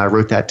Hagmeyer and I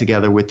wrote that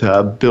together with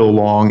Bill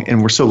Long,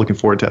 and we're so looking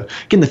forward to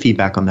getting the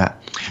feedback on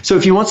that. So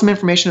if you want some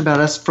information about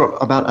us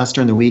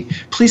during the week,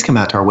 please come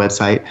out to our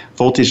website,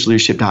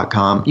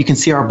 voltageleadership.com. You can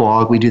see our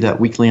blog. We do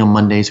that weekly on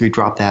Mondays. We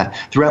drop that.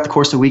 Throughout the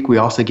course of the week, we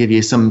also give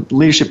you some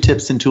leadership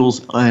tips and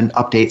tools and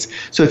updates.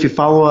 So if you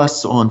follow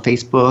us on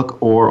Facebook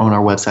or on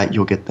our website,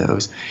 you'll get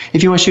those.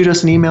 If you want to shoot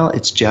us an email,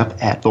 it's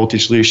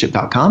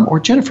jeff@voltageleadership.com or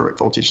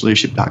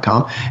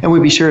jennifer@voltageleadership.com, and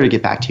we'll be sure to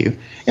get back to you.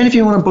 And if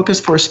you want to book us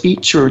for a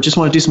speech or just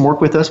want to do some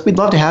work with us, we'd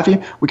love to have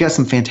you. We got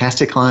some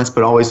fantastic clients,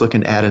 but always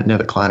looking to add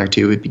another client or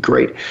two. It'd be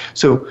great.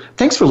 So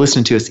thanks for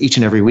listening to us each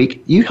and every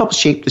week. You help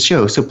shape the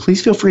show, so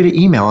please feel free to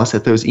email us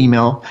at those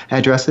email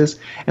addresses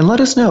and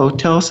let us know.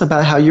 Tell us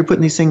about how you're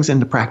putting these things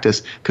into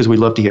practice, because we'd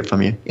love to hear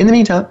from you. In the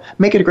meantime,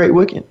 make it a great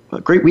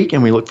week,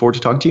 and we look forward to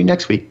talking to you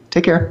next week.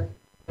 Take care.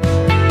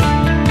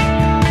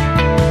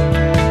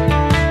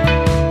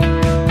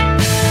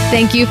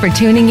 Thank you for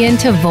tuning in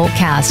to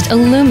Voltcast,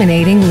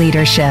 Illuminating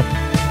Leadership.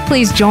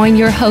 Please join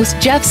your host,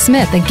 Jeff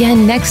Smith,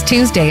 again next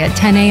Tuesday at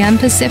 10 a.m.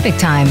 Pacific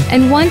Time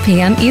and 1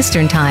 p.m.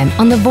 Eastern Time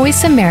on the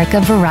Voice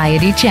America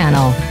Variety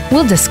Channel.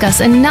 We'll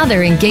discuss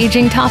another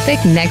engaging topic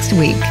next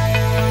week.